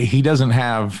he doesn't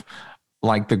have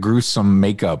like the gruesome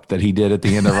makeup that he did at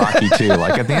the end of Rocky 2.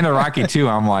 Like at the end of Rocky 2,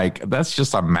 I'm like, that's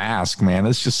just a mask, man.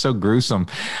 It's just so gruesome.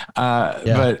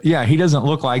 But yeah, he doesn't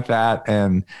look like that.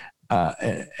 And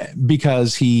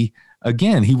because he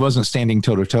wasn't standing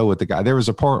toe to toe with the guy. There was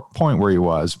a point where he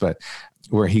was, but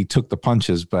where he took the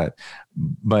punches, but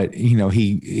you know,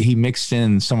 he mixed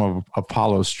in some of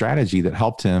Apollo's strategy that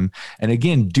helped him. And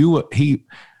again,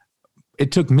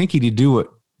 it took Mickey to do it.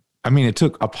 I mean, it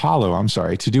took Apollo,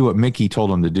 to do what Mickey told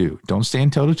him to do. Don't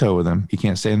stand toe to toe with him. You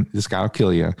can't stand, this guy will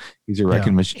kill you. He's a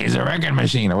wrecking machine. He's a wrecking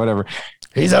machine or whatever.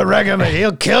 He's a wrecking machine.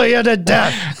 He'll kill you to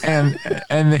death. and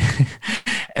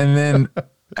then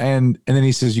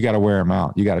he says, you got to wear him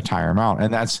out. You got to tire him out.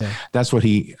 And that's what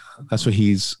he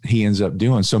ends up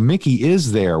doing. So Mickey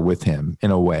is there with him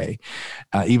in a way,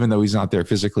 even though he's not there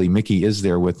physically. Mickey is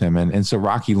there with him. And so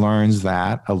Rocky learns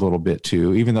that a little bit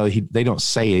too, even though they don't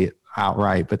say it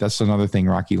outright, but that's another thing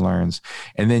Rocky learns.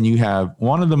 And then you have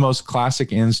one of the most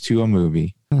classic ends to a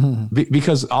movie,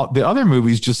 because the other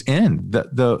movies just end.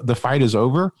 The fight is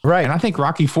over, right? And I think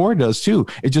Rocky 4 does too.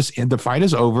 The fight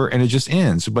is over and it just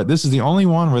ends. But this is the only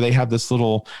one where they have this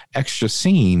little extra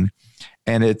scene,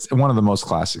 and it's one of the most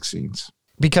classic scenes.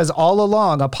 Because all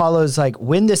along, Apollo's like,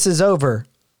 when this is over,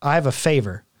 I have a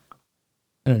favor,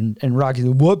 and Rocky's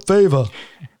like, what favor?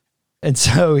 And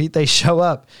so they show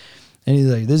up. And he's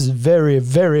like, this is very,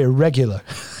 very irregular.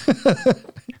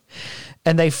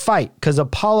 And they fight because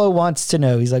Apollo wants to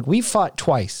know. He's like, we fought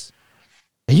twice.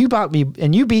 And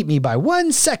you beat me by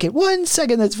 1 second. 1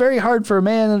 second. That's very hard for a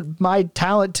man of my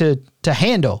talent to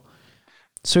handle.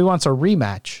 So he wants a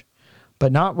rematch,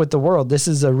 but not with the world. This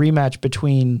is a rematch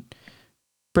between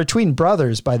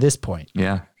brothers by this point.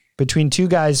 Yeah. Between 2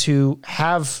 guys who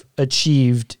have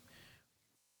achieved,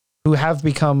 who have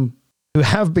become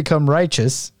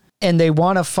righteous. And they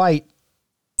want to fight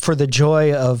for the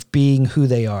joy of being who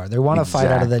they are. They want to fight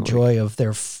out of the joy of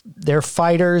their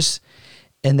fighters,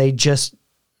 and they just,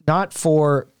 not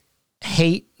for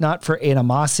hate, not for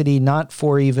animosity, not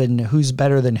for even who's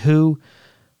better than who,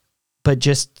 but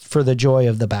just for the joy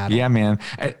of the battle. Yeah, man.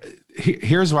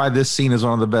 Here's why this scene is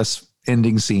one of the best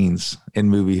ending scenes in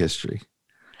movie history.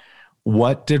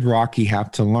 What did Rocky have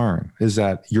to learn is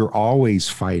that you're always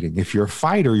fighting. If you're a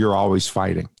fighter, you're always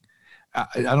fighting.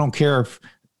 I don't care if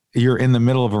you're in the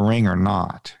middle of a ring or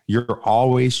not. You're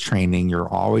always training. You're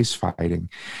always fighting.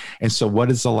 And so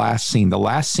what is the last scene? The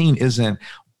last scene isn't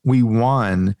we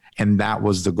won and that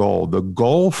was the goal. The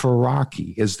goal for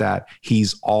Rocky is that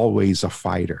he's always a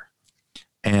fighter.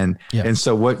 And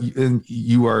so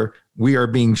we are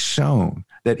being shown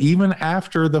that even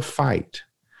after the fight,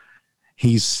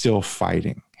 he's still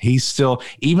fighting. He's still,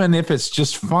 even if it's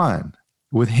just fun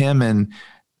with him and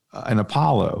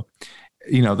Apollo,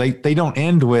 you know, they don't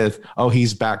end with, oh,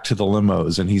 he's back to the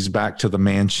limos and he's back to the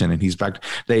mansion and he's back.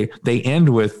 They end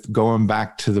with going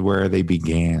back to where they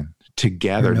began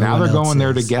together. Now they're going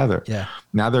there together. Yeah.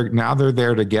 Now they're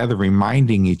there together,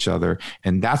 reminding each other.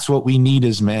 And that's what we need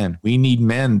as men. We need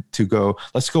men to go,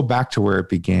 let's go back to where it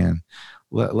began.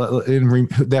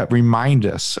 That remind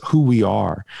us who we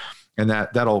are. And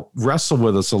that'll wrestle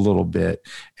with us a little bit,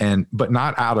 but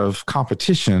not out of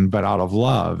competition, but out of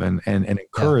love and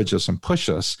encourage us and push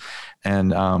us.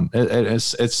 And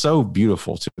it's so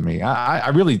beautiful to me.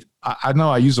 I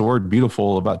know I use the word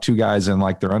beautiful about 2 guys in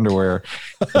like their underwear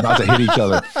about to hit each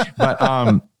other,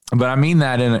 but I mean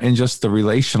that in just the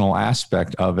relational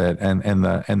aspect of it and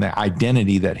the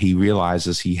identity that he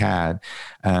realizes he had,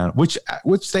 which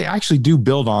they actually do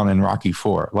build on in Rocky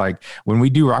 4. Like when we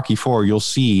do Rocky 4, you'll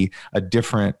see a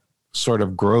different sort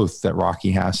of growth that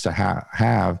Rocky has to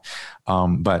have.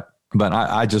 But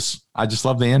I just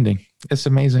love the ending. It's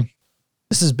amazing.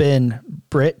 This has been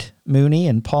Britt Mooney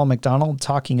and Paul McDonald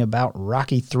talking about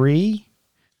Rocky 3.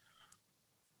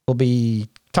 We'll be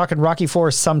talking Rocky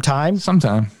 4 sometime.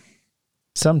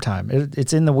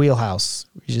 It's in the wheelhouse.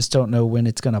 You just don't know when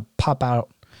it's going to pop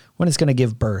out, when it's going to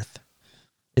give birth.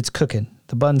 It's cooking.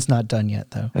 The bun's not done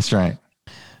yet, though. That's right.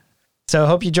 So I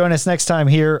hope you join us next time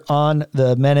here on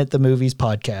the Men at the Movies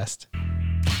podcast.